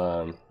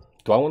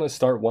 Do I want to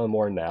start one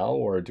more now,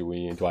 or do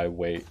I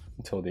wait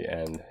until the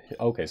end?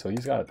 Okay, so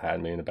he's got a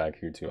Padme in the back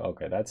here too.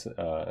 Okay, that's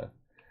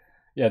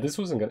yeah, this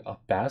wasn't good.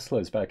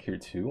 Basla is back here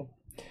too.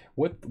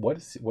 What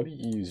do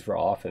you use for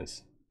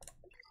offense?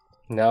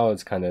 Now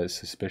it's kind of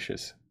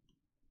suspicious.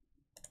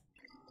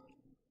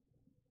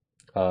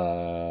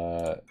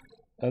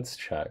 Let's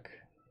check.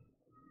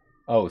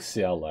 Oh,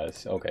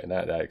 CLS. Okay,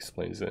 that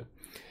explains it.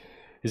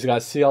 He's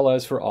got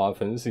CLS for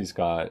offense. He's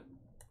got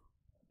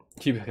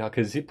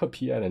because he put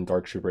Piet and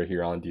Dark Trooper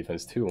here on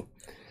defense too.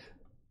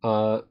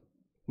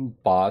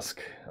 Bosk.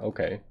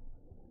 Okay.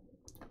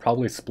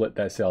 Probably split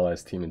that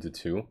CLS team into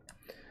 2.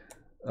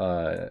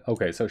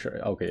 Okay, so sure.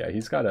 Okay, yeah,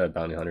 he's got a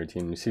bounty hunter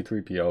team.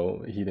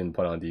 C3PO, he didn't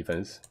put on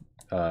defense.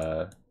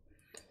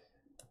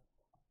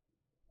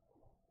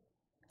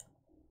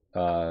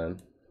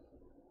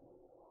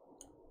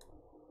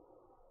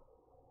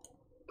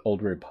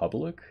 Old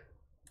Republic,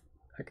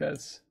 I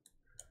guess.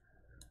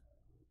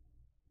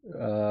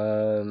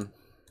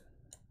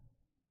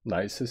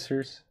 Night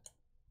Sisters.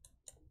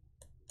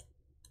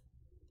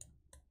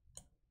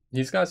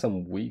 He's got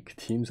some weak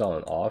teams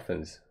on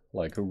offense,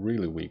 like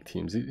really weak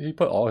teams. He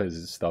put all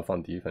his stuff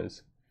on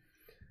defense.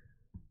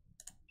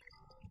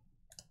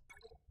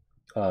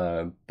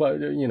 But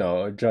you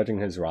know, judging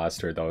his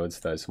roster though, it's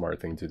the smart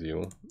thing to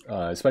do,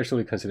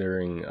 especially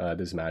considering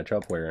this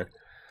matchup where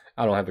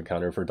I don't have a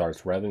counter for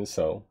Darth Revan.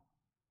 So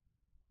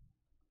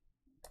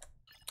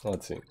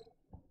let's see.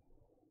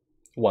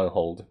 1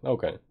 hold.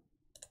 Okay.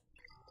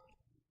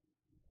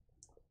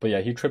 But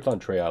yeah, he tripped on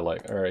Treya,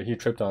 like, or he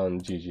tripped on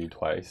GG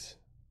twice.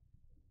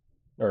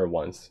 Or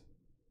once.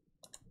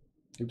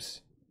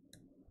 Oops.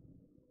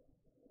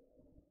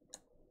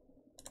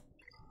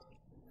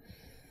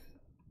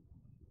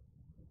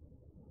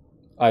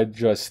 I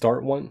just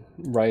start one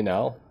right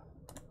now,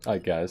 I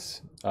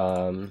guess.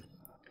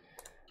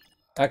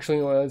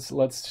 Actually,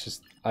 let's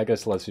just, I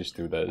guess let's just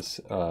do this.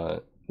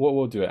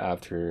 We'll do it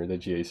after the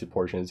GAC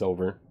portion is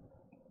over.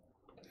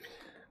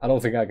 I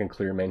don't think I can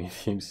clear many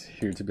teams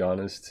here, to be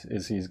honest.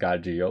 He's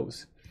got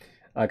Geos.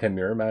 I can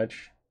mirror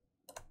match.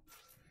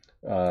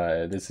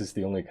 This is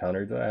the only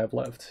counter that I have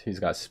left. He's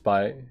got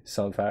Spy,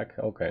 Sunfac.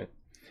 Okay.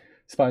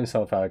 Spy and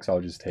Sunfac,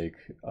 I'll just take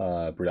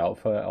Brute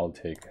Alpha. I'll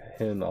take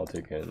him. I'll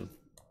take him.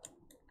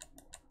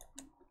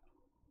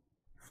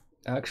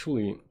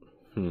 Actually,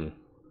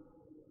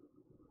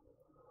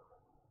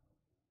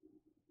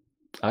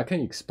 I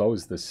can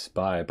expose the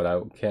Spy, but I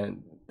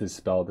can't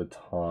dispel the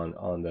taunt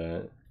on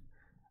the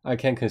I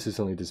can't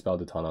consistently dispel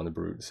the taunt on the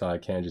brute, so I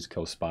can't just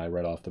kill Spy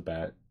right off the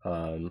bat.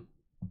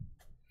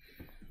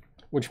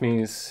 Which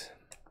means,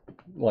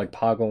 like,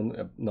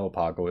 Poggle, no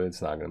Poggle,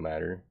 it's not gonna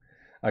matter.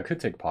 I could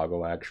take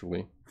Poggle,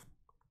 actually.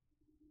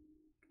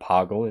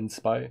 Poggle and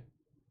Spy.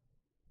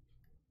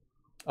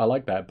 I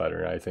like that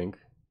better, I think.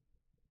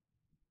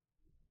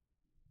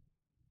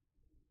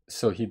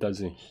 So he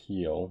doesn't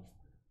heal.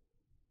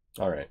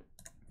 Alright.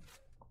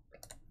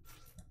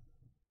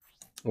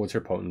 What's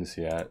your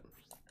potency at?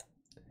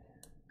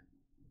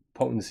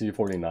 Potency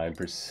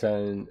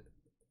 49%.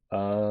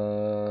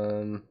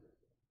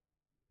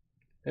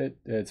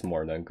 It's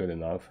more than good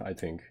enough, I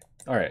think.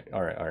 Alright.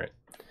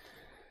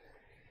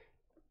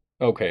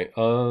 Okay,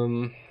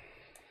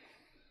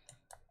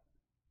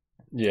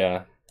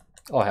 yeah,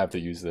 I'll have to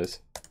use this.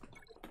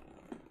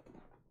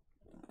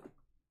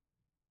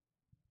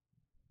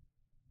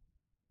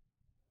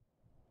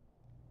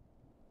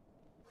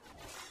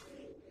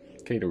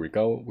 Okay, there we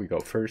go. We go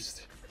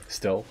first.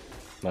 Still.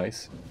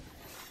 Nice.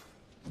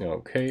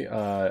 Okay,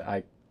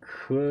 I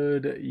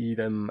could eat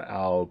him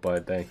out,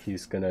 but then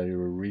he's gonna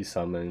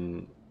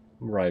resummon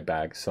right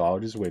back, so I'll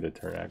just wait a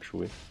turn,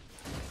 actually.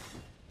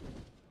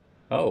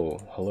 Oh,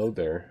 hello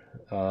there.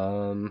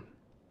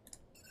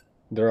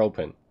 They're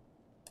open.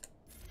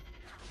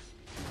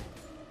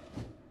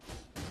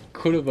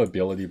 Could have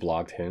ability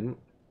blocked him.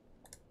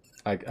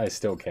 I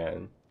still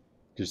can.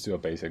 Just do a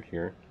basic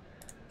here.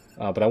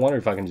 But I wonder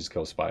if I can just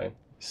kill Spy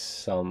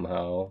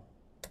somehow.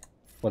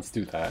 Let's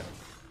do that.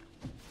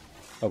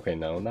 Okay,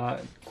 no,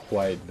 not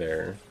quite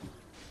there.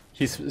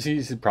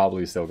 He's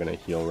probably still gonna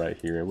heal right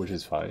here, which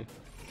is fine.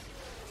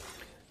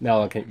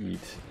 Now I can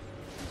eat.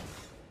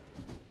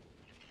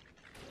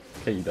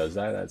 Okay, he does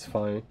that, that's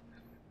fine.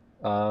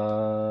 You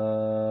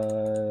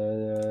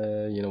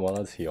know what,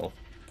 let's heal.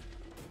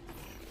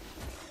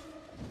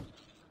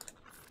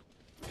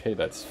 Okay,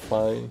 that's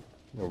fine.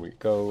 There we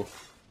go.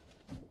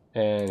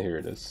 And here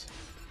it is.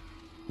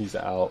 He's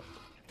out.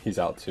 He's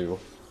out too.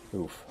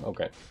 Oof,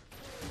 okay.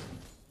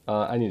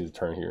 I need to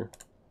turn here.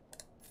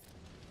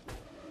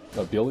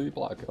 Ability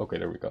block? Okay,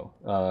 there we go.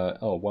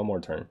 Oh, one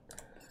more turn.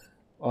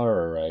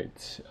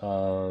 Alright.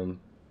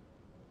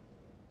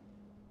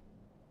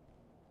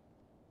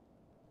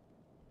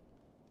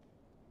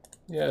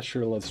 Yeah,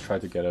 sure, let's try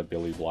to get a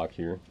ability block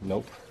here.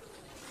 Nope.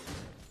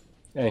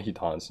 And he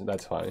taunts,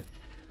 that's fine.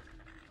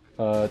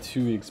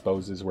 2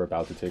 exposes, we're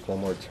about to take one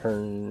more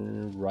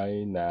turn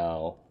right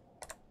now.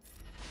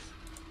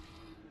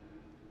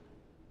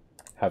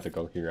 Have to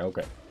go here,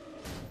 okay.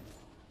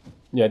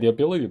 Yeah, the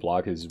ability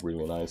block is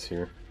really nice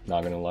here,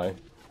 not gonna lie.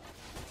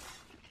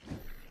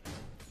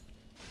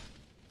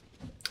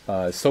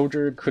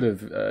 Soldier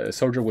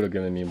would have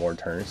given me more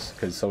turns,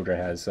 because Soldier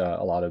has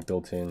a lot of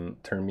built-in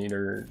turn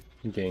meter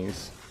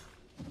gains.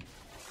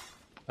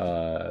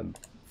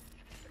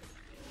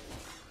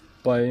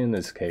 But in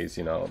this case,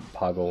 you know,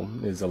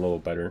 Poggle is a little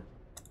better.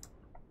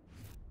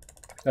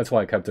 That's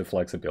why I kept the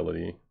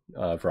flexibility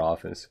for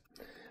offense.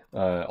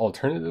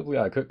 Alternatively,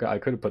 I could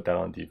have put that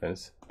on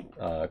defense.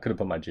 Could have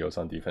put my Geos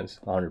on defense,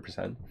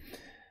 100%.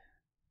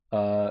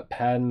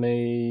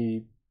 Padme,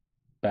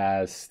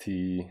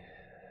 Basti,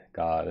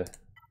 God.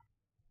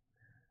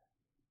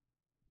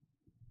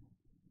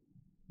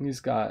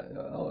 He's got,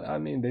 I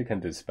mean, they can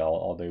dispel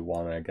all they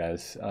want, I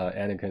guess.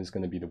 Anakin's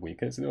going to be the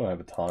weakest. They don't have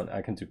a taunt.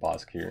 I can do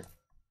Bosk here.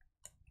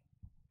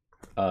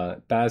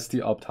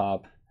 Basti up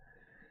top.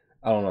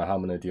 I don't know how I'm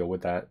going to deal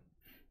with that.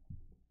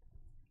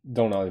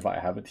 Don't know if I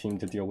have a team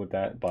to deal with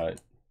that, but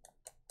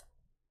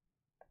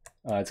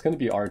it's going to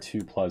be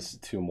R2 plus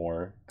 2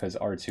 more, because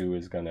R2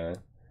 is going to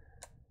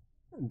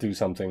do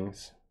some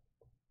things.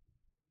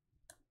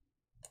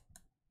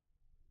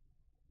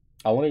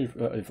 I wonder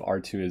if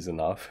R2 is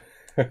enough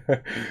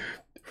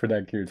for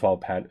that Gear 12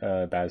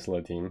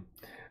 Basila team.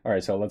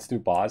 Alright, so let's do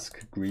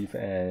Bosk, Grief,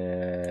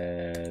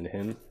 and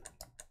him.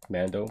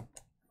 Mando.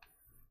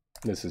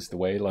 This is the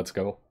way, let's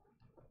go.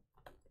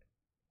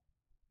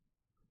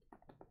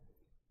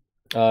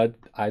 I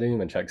didn't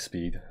even check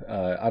speed.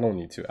 I don't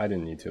need to. I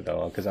didn't need to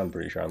though, because I'm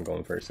pretty sure I'm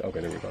going first. Okay,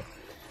 there we go.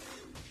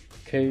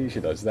 Okay, she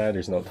does that.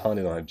 There's no taunt,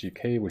 they don't have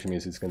GK, which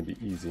means it's going to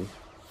be easy.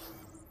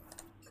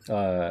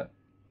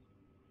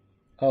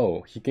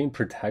 Oh, he gained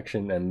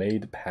protection and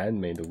made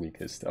Padme the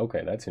weakest.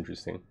 Okay, that's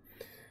interesting.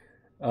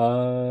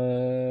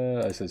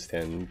 Assist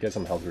him, get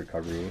some health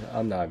recovery.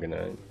 I'm not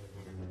gonna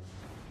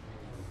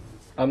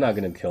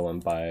kill him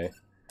by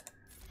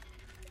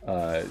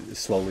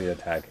slowly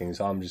attacking,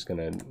 so I'm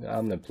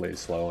gonna play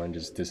slow and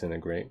just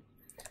disintegrate.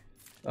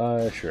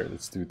 Sure,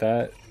 let's do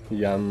that.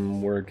 Yeah,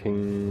 I'm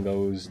working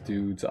those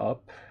dudes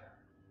up.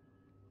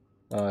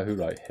 Who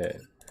do I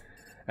hit?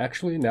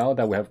 Actually, now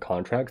that we have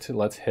contract,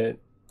 let's hit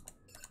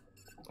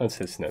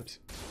Snips.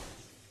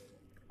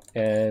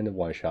 And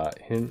one shot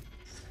him.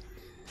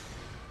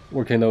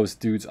 Working those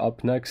dudes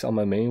up next on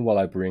my main while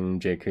I bring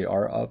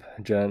JKR up.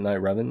 Jet Knight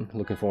Revan.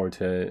 Looking forward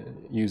to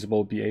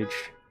usable BH.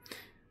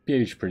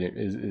 BH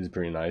is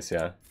pretty nice,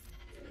 yeah.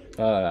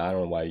 I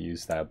don't know why I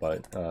used that,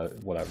 but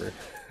whatever.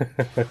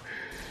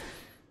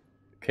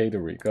 Okay,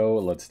 there we go.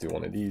 Let's do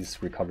one of these.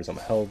 Recover some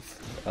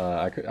health.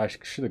 I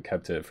should have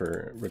kept it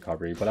for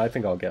recovery, but I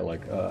think I'll get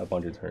like a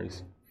bunch of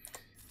turns.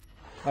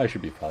 I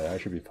should be fine. I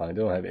should be fine.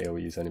 They don't have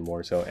AoEs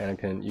anymore, so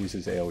Anakin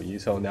uses AoE.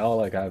 So now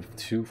like I have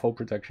 2 full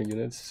protection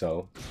units.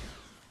 So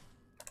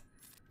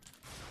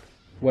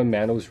when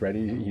Mano's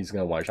ready, he's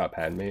gonna one-shot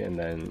Padme, and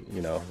then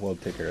you know we'll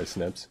take care of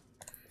Snips.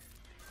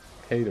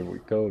 Okay, there we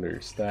go.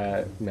 There's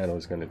that.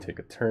 Mano's gonna take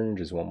a turn.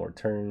 Just one more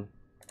turn.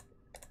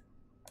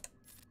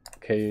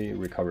 Okay,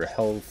 recover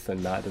health,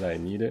 and not that I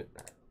need it.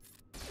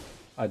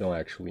 I don't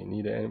actually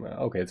need it anymore.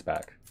 Okay, it's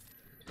back.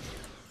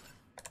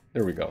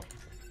 There we go.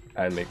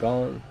 Padme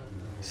gone.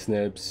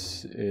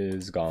 Snips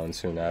is gone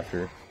soon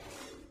after.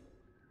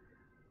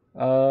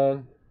 Yeah,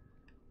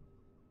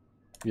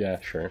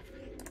 sure.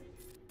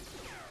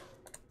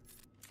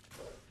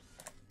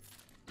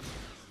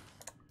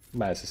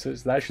 Mass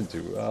assist, that should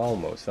do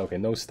almost. Okay,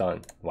 no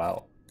stun.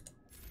 Wow.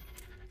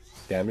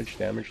 Damage,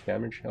 damage,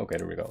 damage. Okay,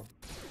 there we go.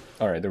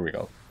 Alright, there we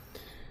go.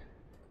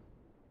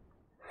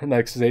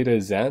 Next Zeta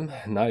is Zam.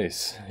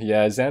 Nice.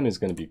 Yeah, Zam is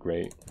gonna be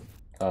great.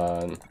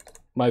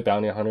 My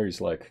bounty hunter is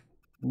like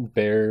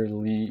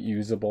barely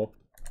usable.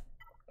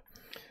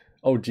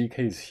 Oh, GK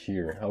is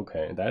here.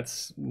 Okay,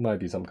 that's might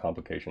be some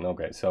complication.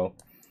 Okay, so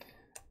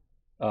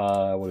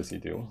what does he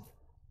do?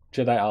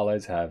 Jedi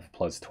allies have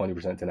plus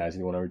 20%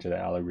 tenacity whenever Jedi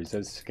ally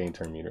resists, gain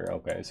turn meter.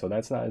 Okay, so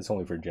that's not, it's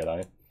only for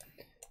Jedi.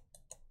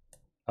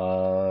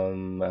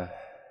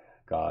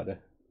 God.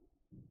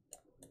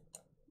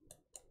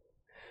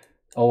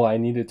 Oh, I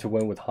needed to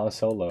win with Han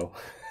Solo.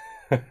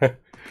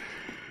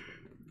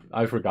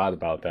 I forgot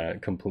about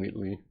that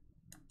completely.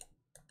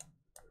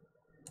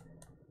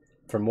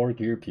 For more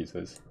gear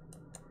pieces.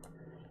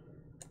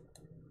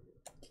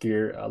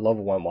 Gear,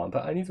 level 1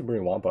 Wampa. I need to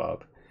bring Wampa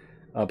up.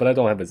 But I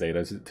don't have a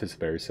Zeta to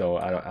spare, so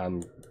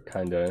I'm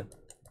kind of...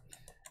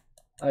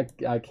 I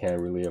can't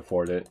really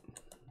afford it.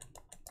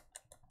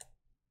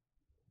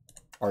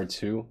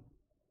 R2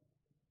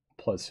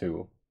 plus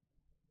who?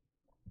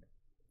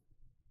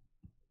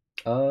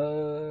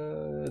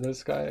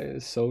 This guy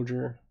is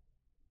Soldier.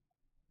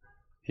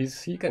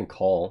 He can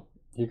call.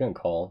 He can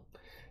call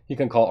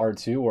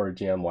R2 or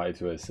GMY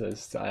to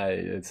assist.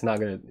 It's not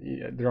gonna.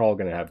 They're all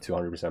gonna have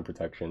 200%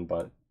 protection,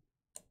 but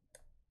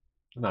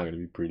not gonna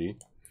be pretty.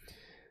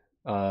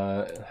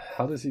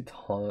 How does he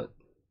taunt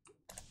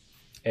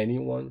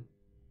anyone?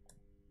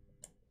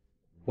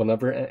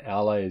 Whenever an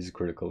ally is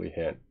critically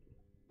hit.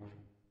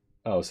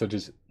 Oh, so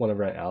just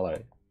whenever an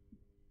ally.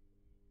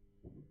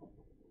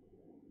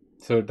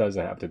 So it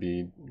doesn't have to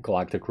be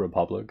Galactic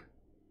Republic.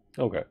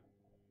 Okay.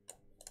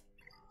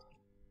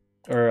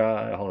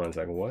 Or, hold on a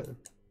second, what?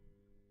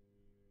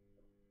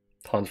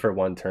 Taunts for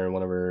 1 turn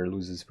whenever it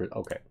loses...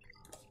 Okay.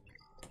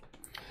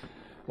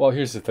 Well,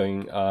 here's the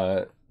thing.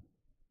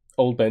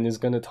 Old Ben is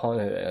gonna taunt.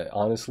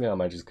 Honestly, I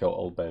might just kill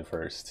Old Ben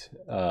first.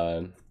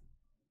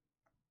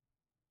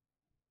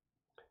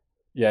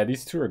 Yeah,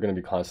 these two are gonna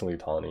be constantly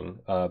taunting.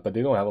 But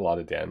they don't have a lot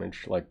of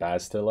damage. Like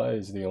Bastilla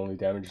is the only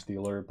damage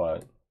dealer,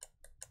 but...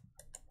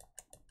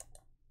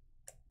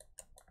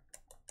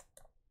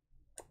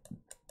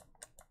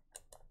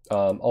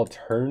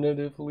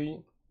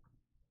 alternatively,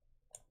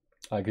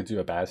 I could do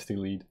a Basti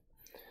lead,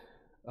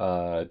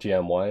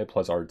 GMY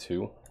plus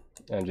R2,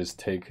 and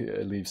just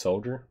leave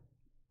Soldier,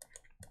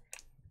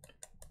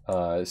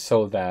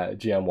 so that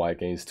GMY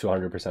gains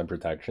 200%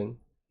 protection.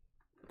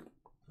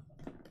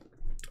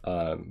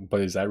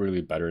 But is that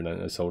really better than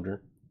a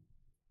Soldier?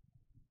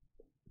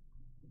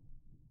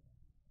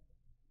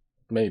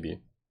 Maybe.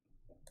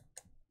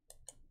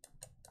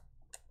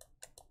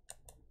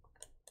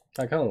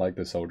 I kind of like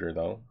the Soldier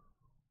though.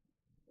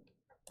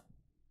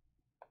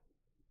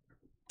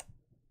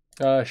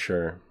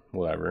 Sure,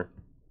 whatever.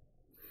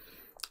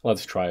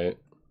 Let's try it.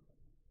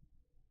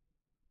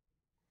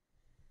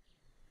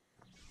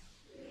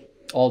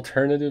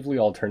 Alternatively,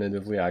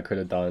 I could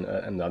have done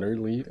another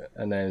lead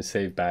and then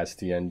save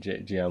Basti and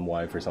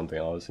GMY for something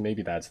else.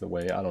 Maybe that's the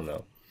way, I don't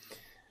know.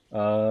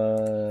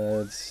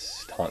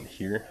 Let's taunt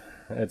here.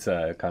 It's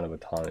a kind of a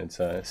taunt, it's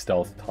a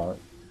stealth taunt.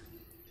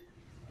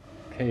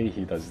 Okay,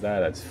 he does that,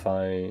 that's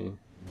fine.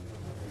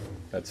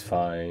 That's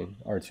fine.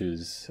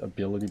 R2's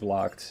ability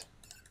blocked.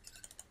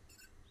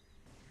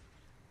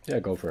 Yeah,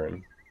 go for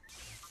him.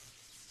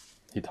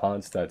 He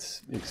taunts,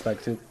 that's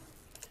expected.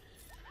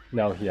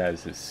 Now he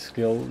has his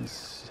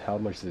skills. How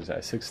much is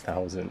that?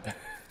 6,000.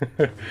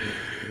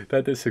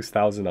 That did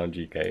 6,000 on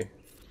GK.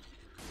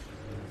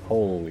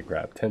 Holy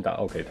crap. 10,000.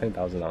 Okay,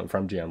 10,000 on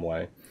from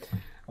GMY.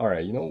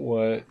 Alright, you know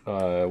what?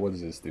 What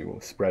does this do?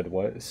 Spread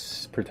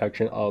what?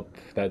 Protection up.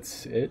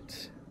 That's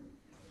it?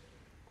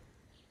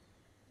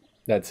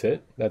 That's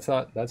it? That's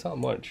not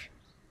much.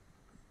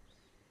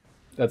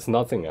 That's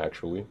nothing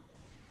actually.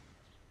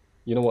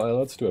 You know what?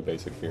 Let's do a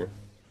basic here.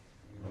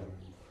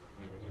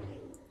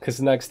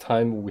 Because next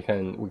time we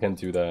can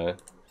do the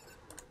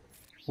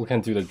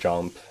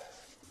jump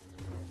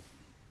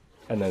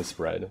and then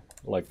spread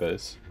like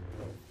this.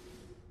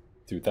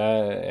 Do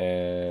that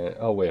and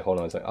oh wait, hold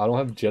on a second. I don't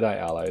have Jedi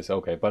allies.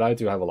 Okay, but I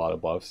do have a lot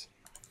of buffs.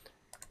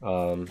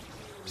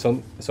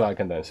 So I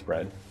can then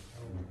spread.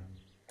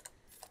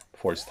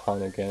 Force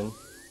ton again.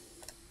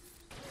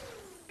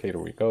 Okay, there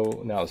we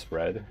go. Now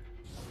spread.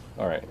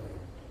 Alright.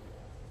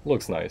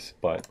 Looks nice,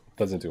 but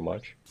doesn't do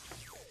much.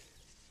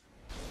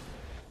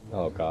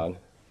 Oh god.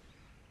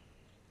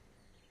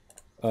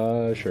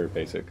 Sure,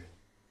 basic.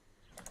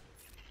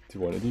 Do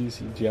one of these,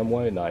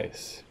 GMY,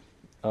 nice.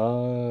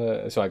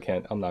 So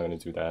I'm not gonna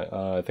do that.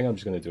 I think I'm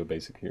just gonna do a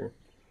basic here.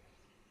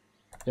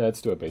 Yeah,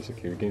 let's do a basic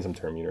here, gain some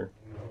turn meter.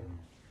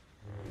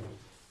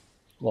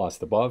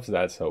 Lost the buffs,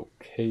 that's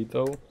okay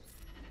though.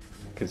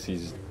 Because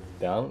he's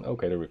down.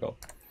 Okay, there we go.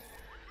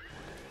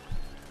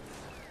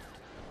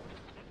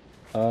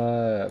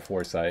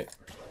 Foresight.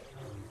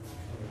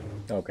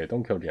 Okay,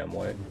 don't kill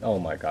GMY. Oh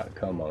my god,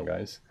 come on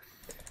guys.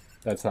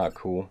 That's not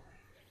cool.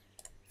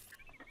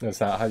 That's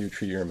not how you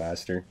treat your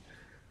master.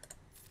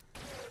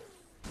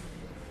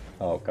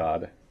 Oh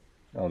god.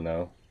 Oh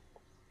no.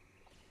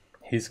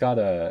 He's got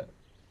a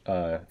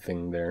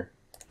thing there.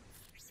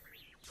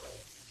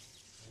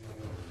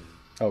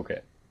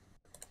 Okay.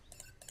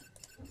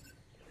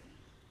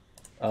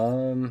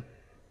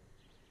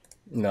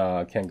 No,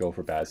 I can't go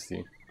for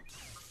Basti.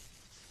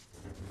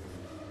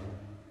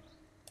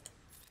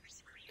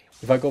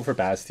 If I go for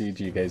Basti,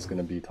 GK is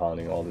gonna be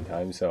taunting all the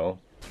time, so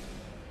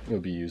it'll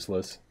be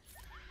useless.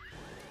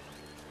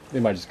 They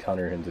might just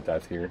counter him to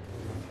death here.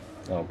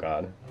 Oh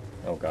god.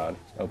 Oh god.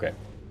 Okay.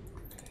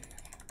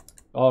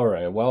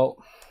 Alright, well.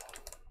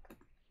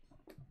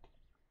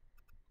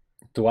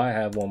 Do I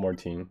have one more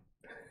team?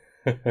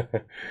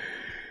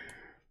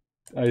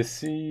 I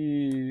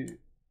see...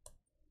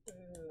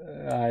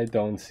 I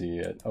don't see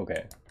it.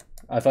 Okay.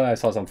 I thought I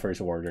saw some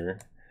first order.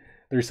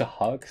 There's a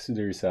Hux,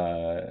 there's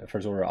a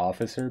first order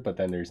officer, but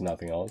then there's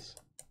nothing else.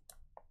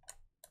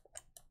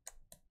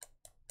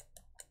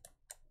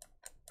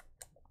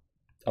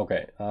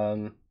 Okay,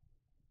 what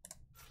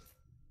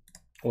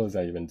does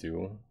that even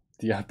do?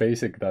 The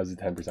basic does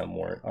 10%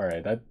 more.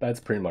 Alright, that's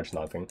pretty much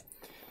nothing.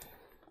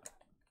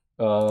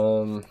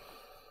 Jedi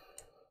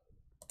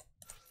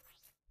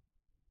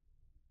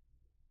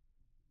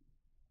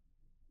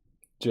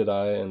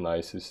and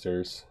Night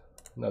Sisters.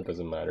 That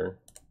doesn't matter.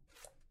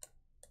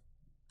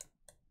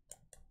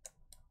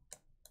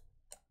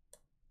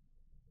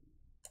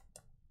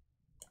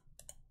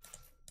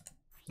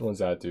 What does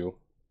that do?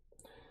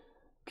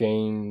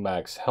 Gain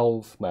max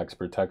health, max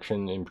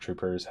protection.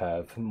 Troopers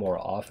have more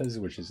offense,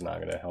 which is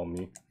not gonna help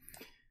me.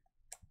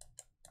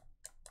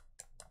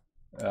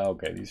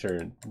 Okay, these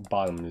are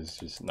bottom is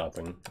just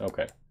nothing.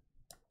 Okay.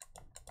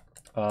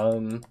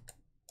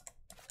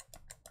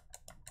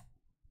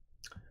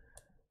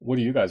 What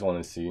do you guys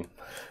want to see?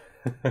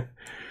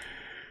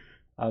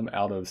 I'm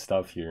out of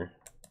stuff here.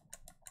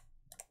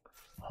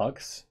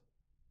 Hux.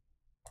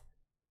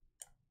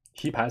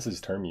 He passes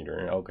turn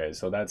meter. Okay,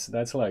 so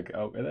that's like,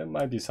 okay, that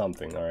might be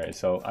something. All right,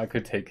 so I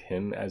could take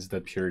him as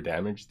the pure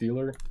damage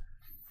dealer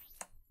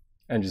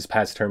and just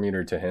pass turn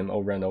meter to him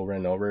over and over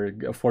and over.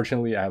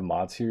 Fortunately, I have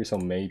mods here, so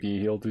maybe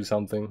he'll do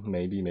something.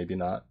 Maybe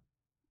not.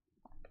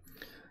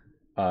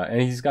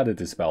 And he's got a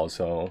dispel,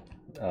 so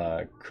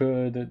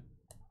could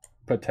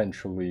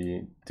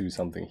potentially do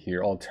something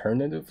here.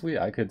 Alternatively,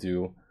 I could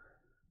do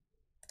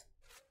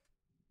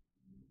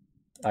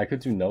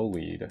no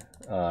lead.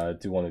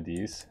 Do one of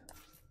these.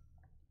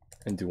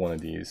 And do one of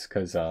these,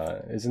 because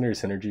isn't there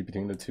synergy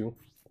between the two?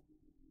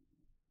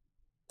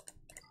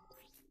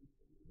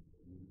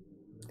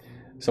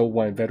 So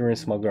when veteran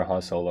smuggler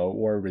Han Solo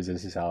or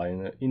resistance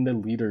ally in the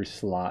leader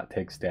slot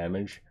takes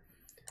damage,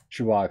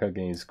 Chewbacca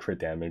gains crit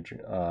damage.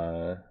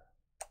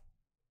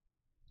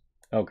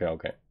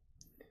 Okay.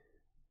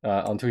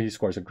 Until he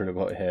scores a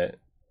critical hit,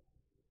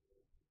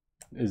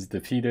 is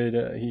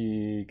defeated,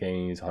 he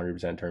gains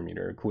 100% turn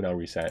meter, cooldown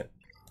reset.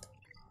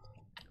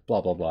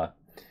 Blah blah blah.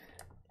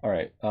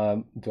 Alright,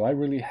 do I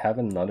really have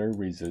another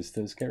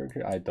resistance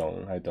character? I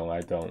don't.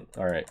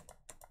 Alright.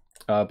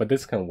 But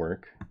this can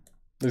work.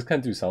 This can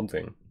do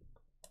something.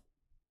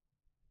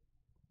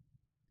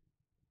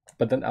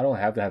 But then I don't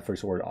have to have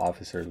first order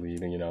officer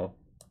lead, you know?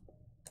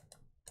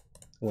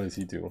 What does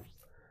he do?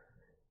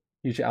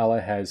 Each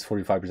ally has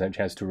 45%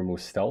 chance to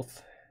remove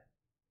stealth.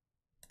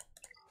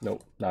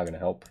 Nope, not gonna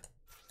help.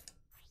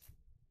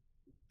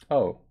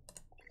 Oh,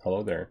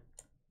 hello there.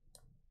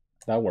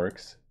 That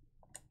works.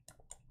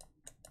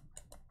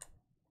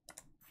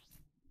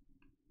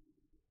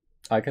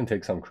 I can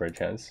take some crit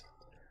chance.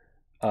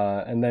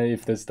 And then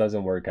if this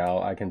doesn't work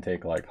out, I can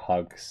take like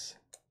Hux,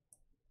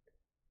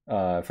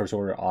 first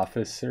order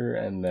officer,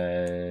 and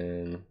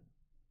then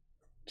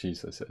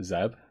Jesus,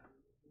 Zeb.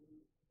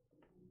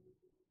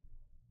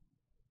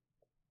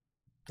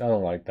 I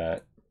don't like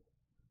that.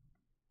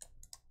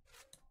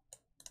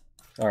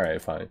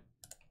 Alright, fine.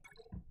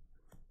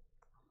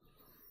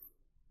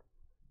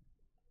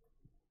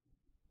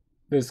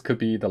 This could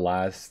be the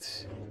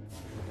last.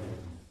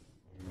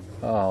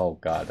 Oh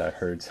god, that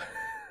hurts.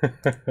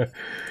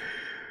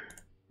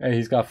 And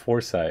he's got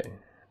foresight.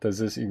 Does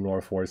this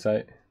ignore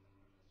foresight?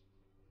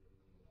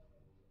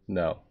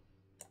 No.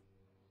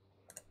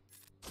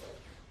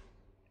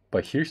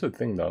 But here's the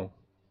thing though.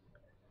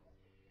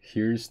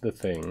 here's the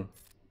thing.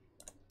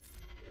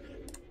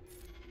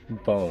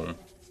 Boom.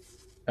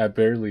 I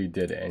barely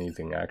did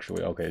anything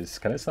actually. Okay,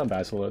 can I stun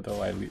Basilisk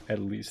though? At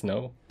least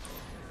no.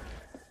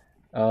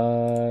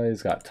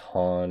 He's got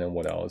Taunt and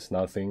what else?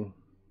 Nothing.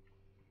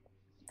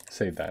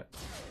 Save that.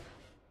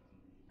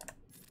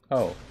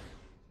 Oh.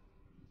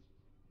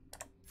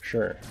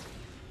 Sure.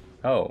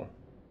 Oh.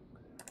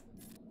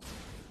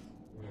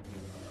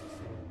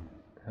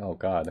 Oh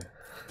god.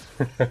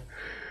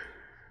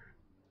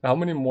 How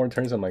many more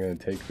turns am I going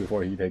to take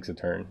before he takes a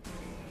turn?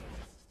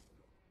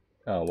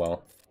 Oh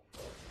well.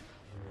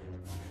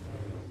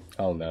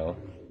 Oh no.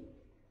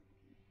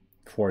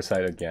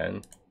 Foresight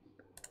again.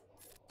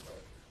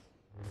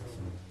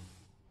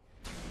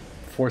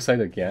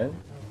 Foresight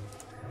again?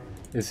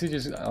 Is he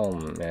just... Oh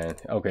man.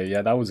 Okay,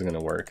 yeah, that wasn't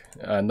gonna work.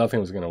 Nothing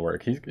was gonna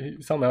work.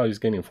 Somehow he's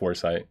gaining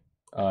Foresight.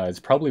 It's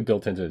probably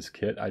built into his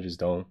kit. I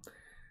just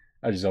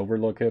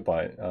overlook it,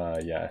 but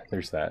yeah,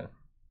 there's that.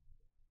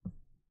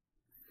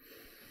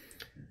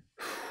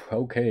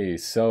 Okay,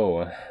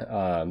 so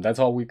that's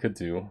all we could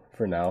do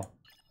for now.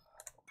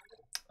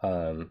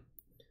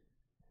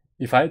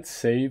 If I had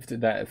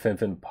saved that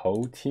Fin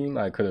Po team,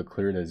 I could have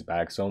cleared his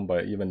back zone,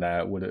 but even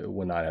that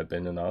would not have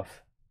been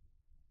enough.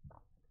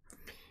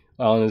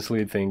 I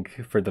honestly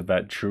think for the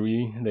vet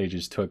Trui, they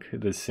just took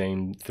the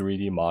same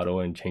 3D model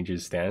and changed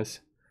his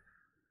stance.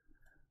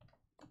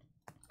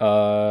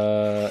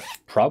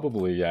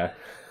 Probably, yeah.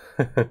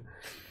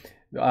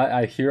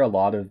 I hear a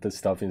lot of the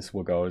stuff in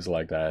SWGOH is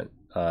like that.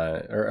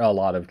 Or a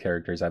lot of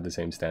characters have the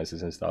same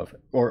stances and stuff,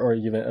 or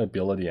even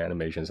ability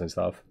animations and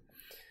stuff.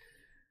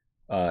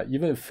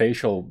 Even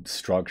facial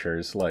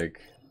structures,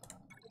 like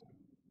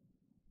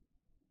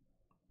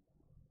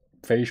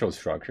facial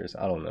structures.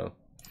 I don't know.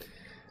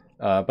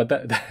 But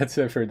that's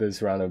it for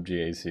this round of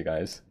GAC,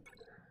 guys.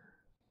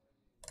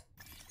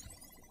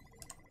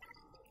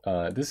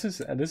 This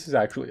is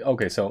actually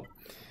okay. So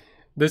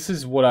this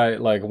is what I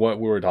like. What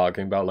we were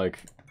talking about, like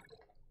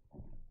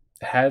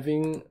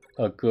having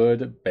a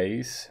good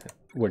base,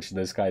 which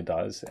this guy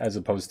does, as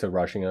opposed to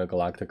rushing a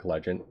Galactic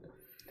Legend.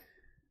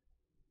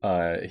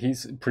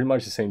 He's pretty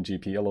much the same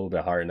GP, a little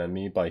bit higher than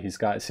me, but he's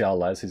got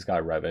CLS, he's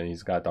got Revan,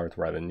 he's got Darth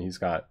Revan, he's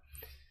got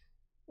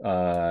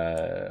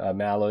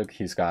Malik,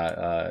 he's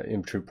got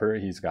Imp Trooper,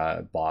 he's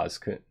got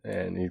Bosk,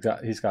 and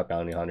he's got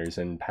Bounty Hunters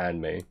and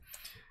Padme.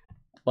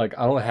 Like,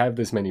 I don't have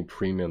this many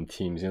premium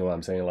teams, you know what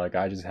I'm saying? Like,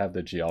 I just have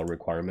the GL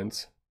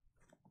requirements.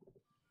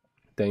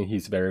 Then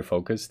he's very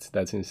focused.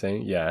 That's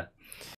insane. Yeah.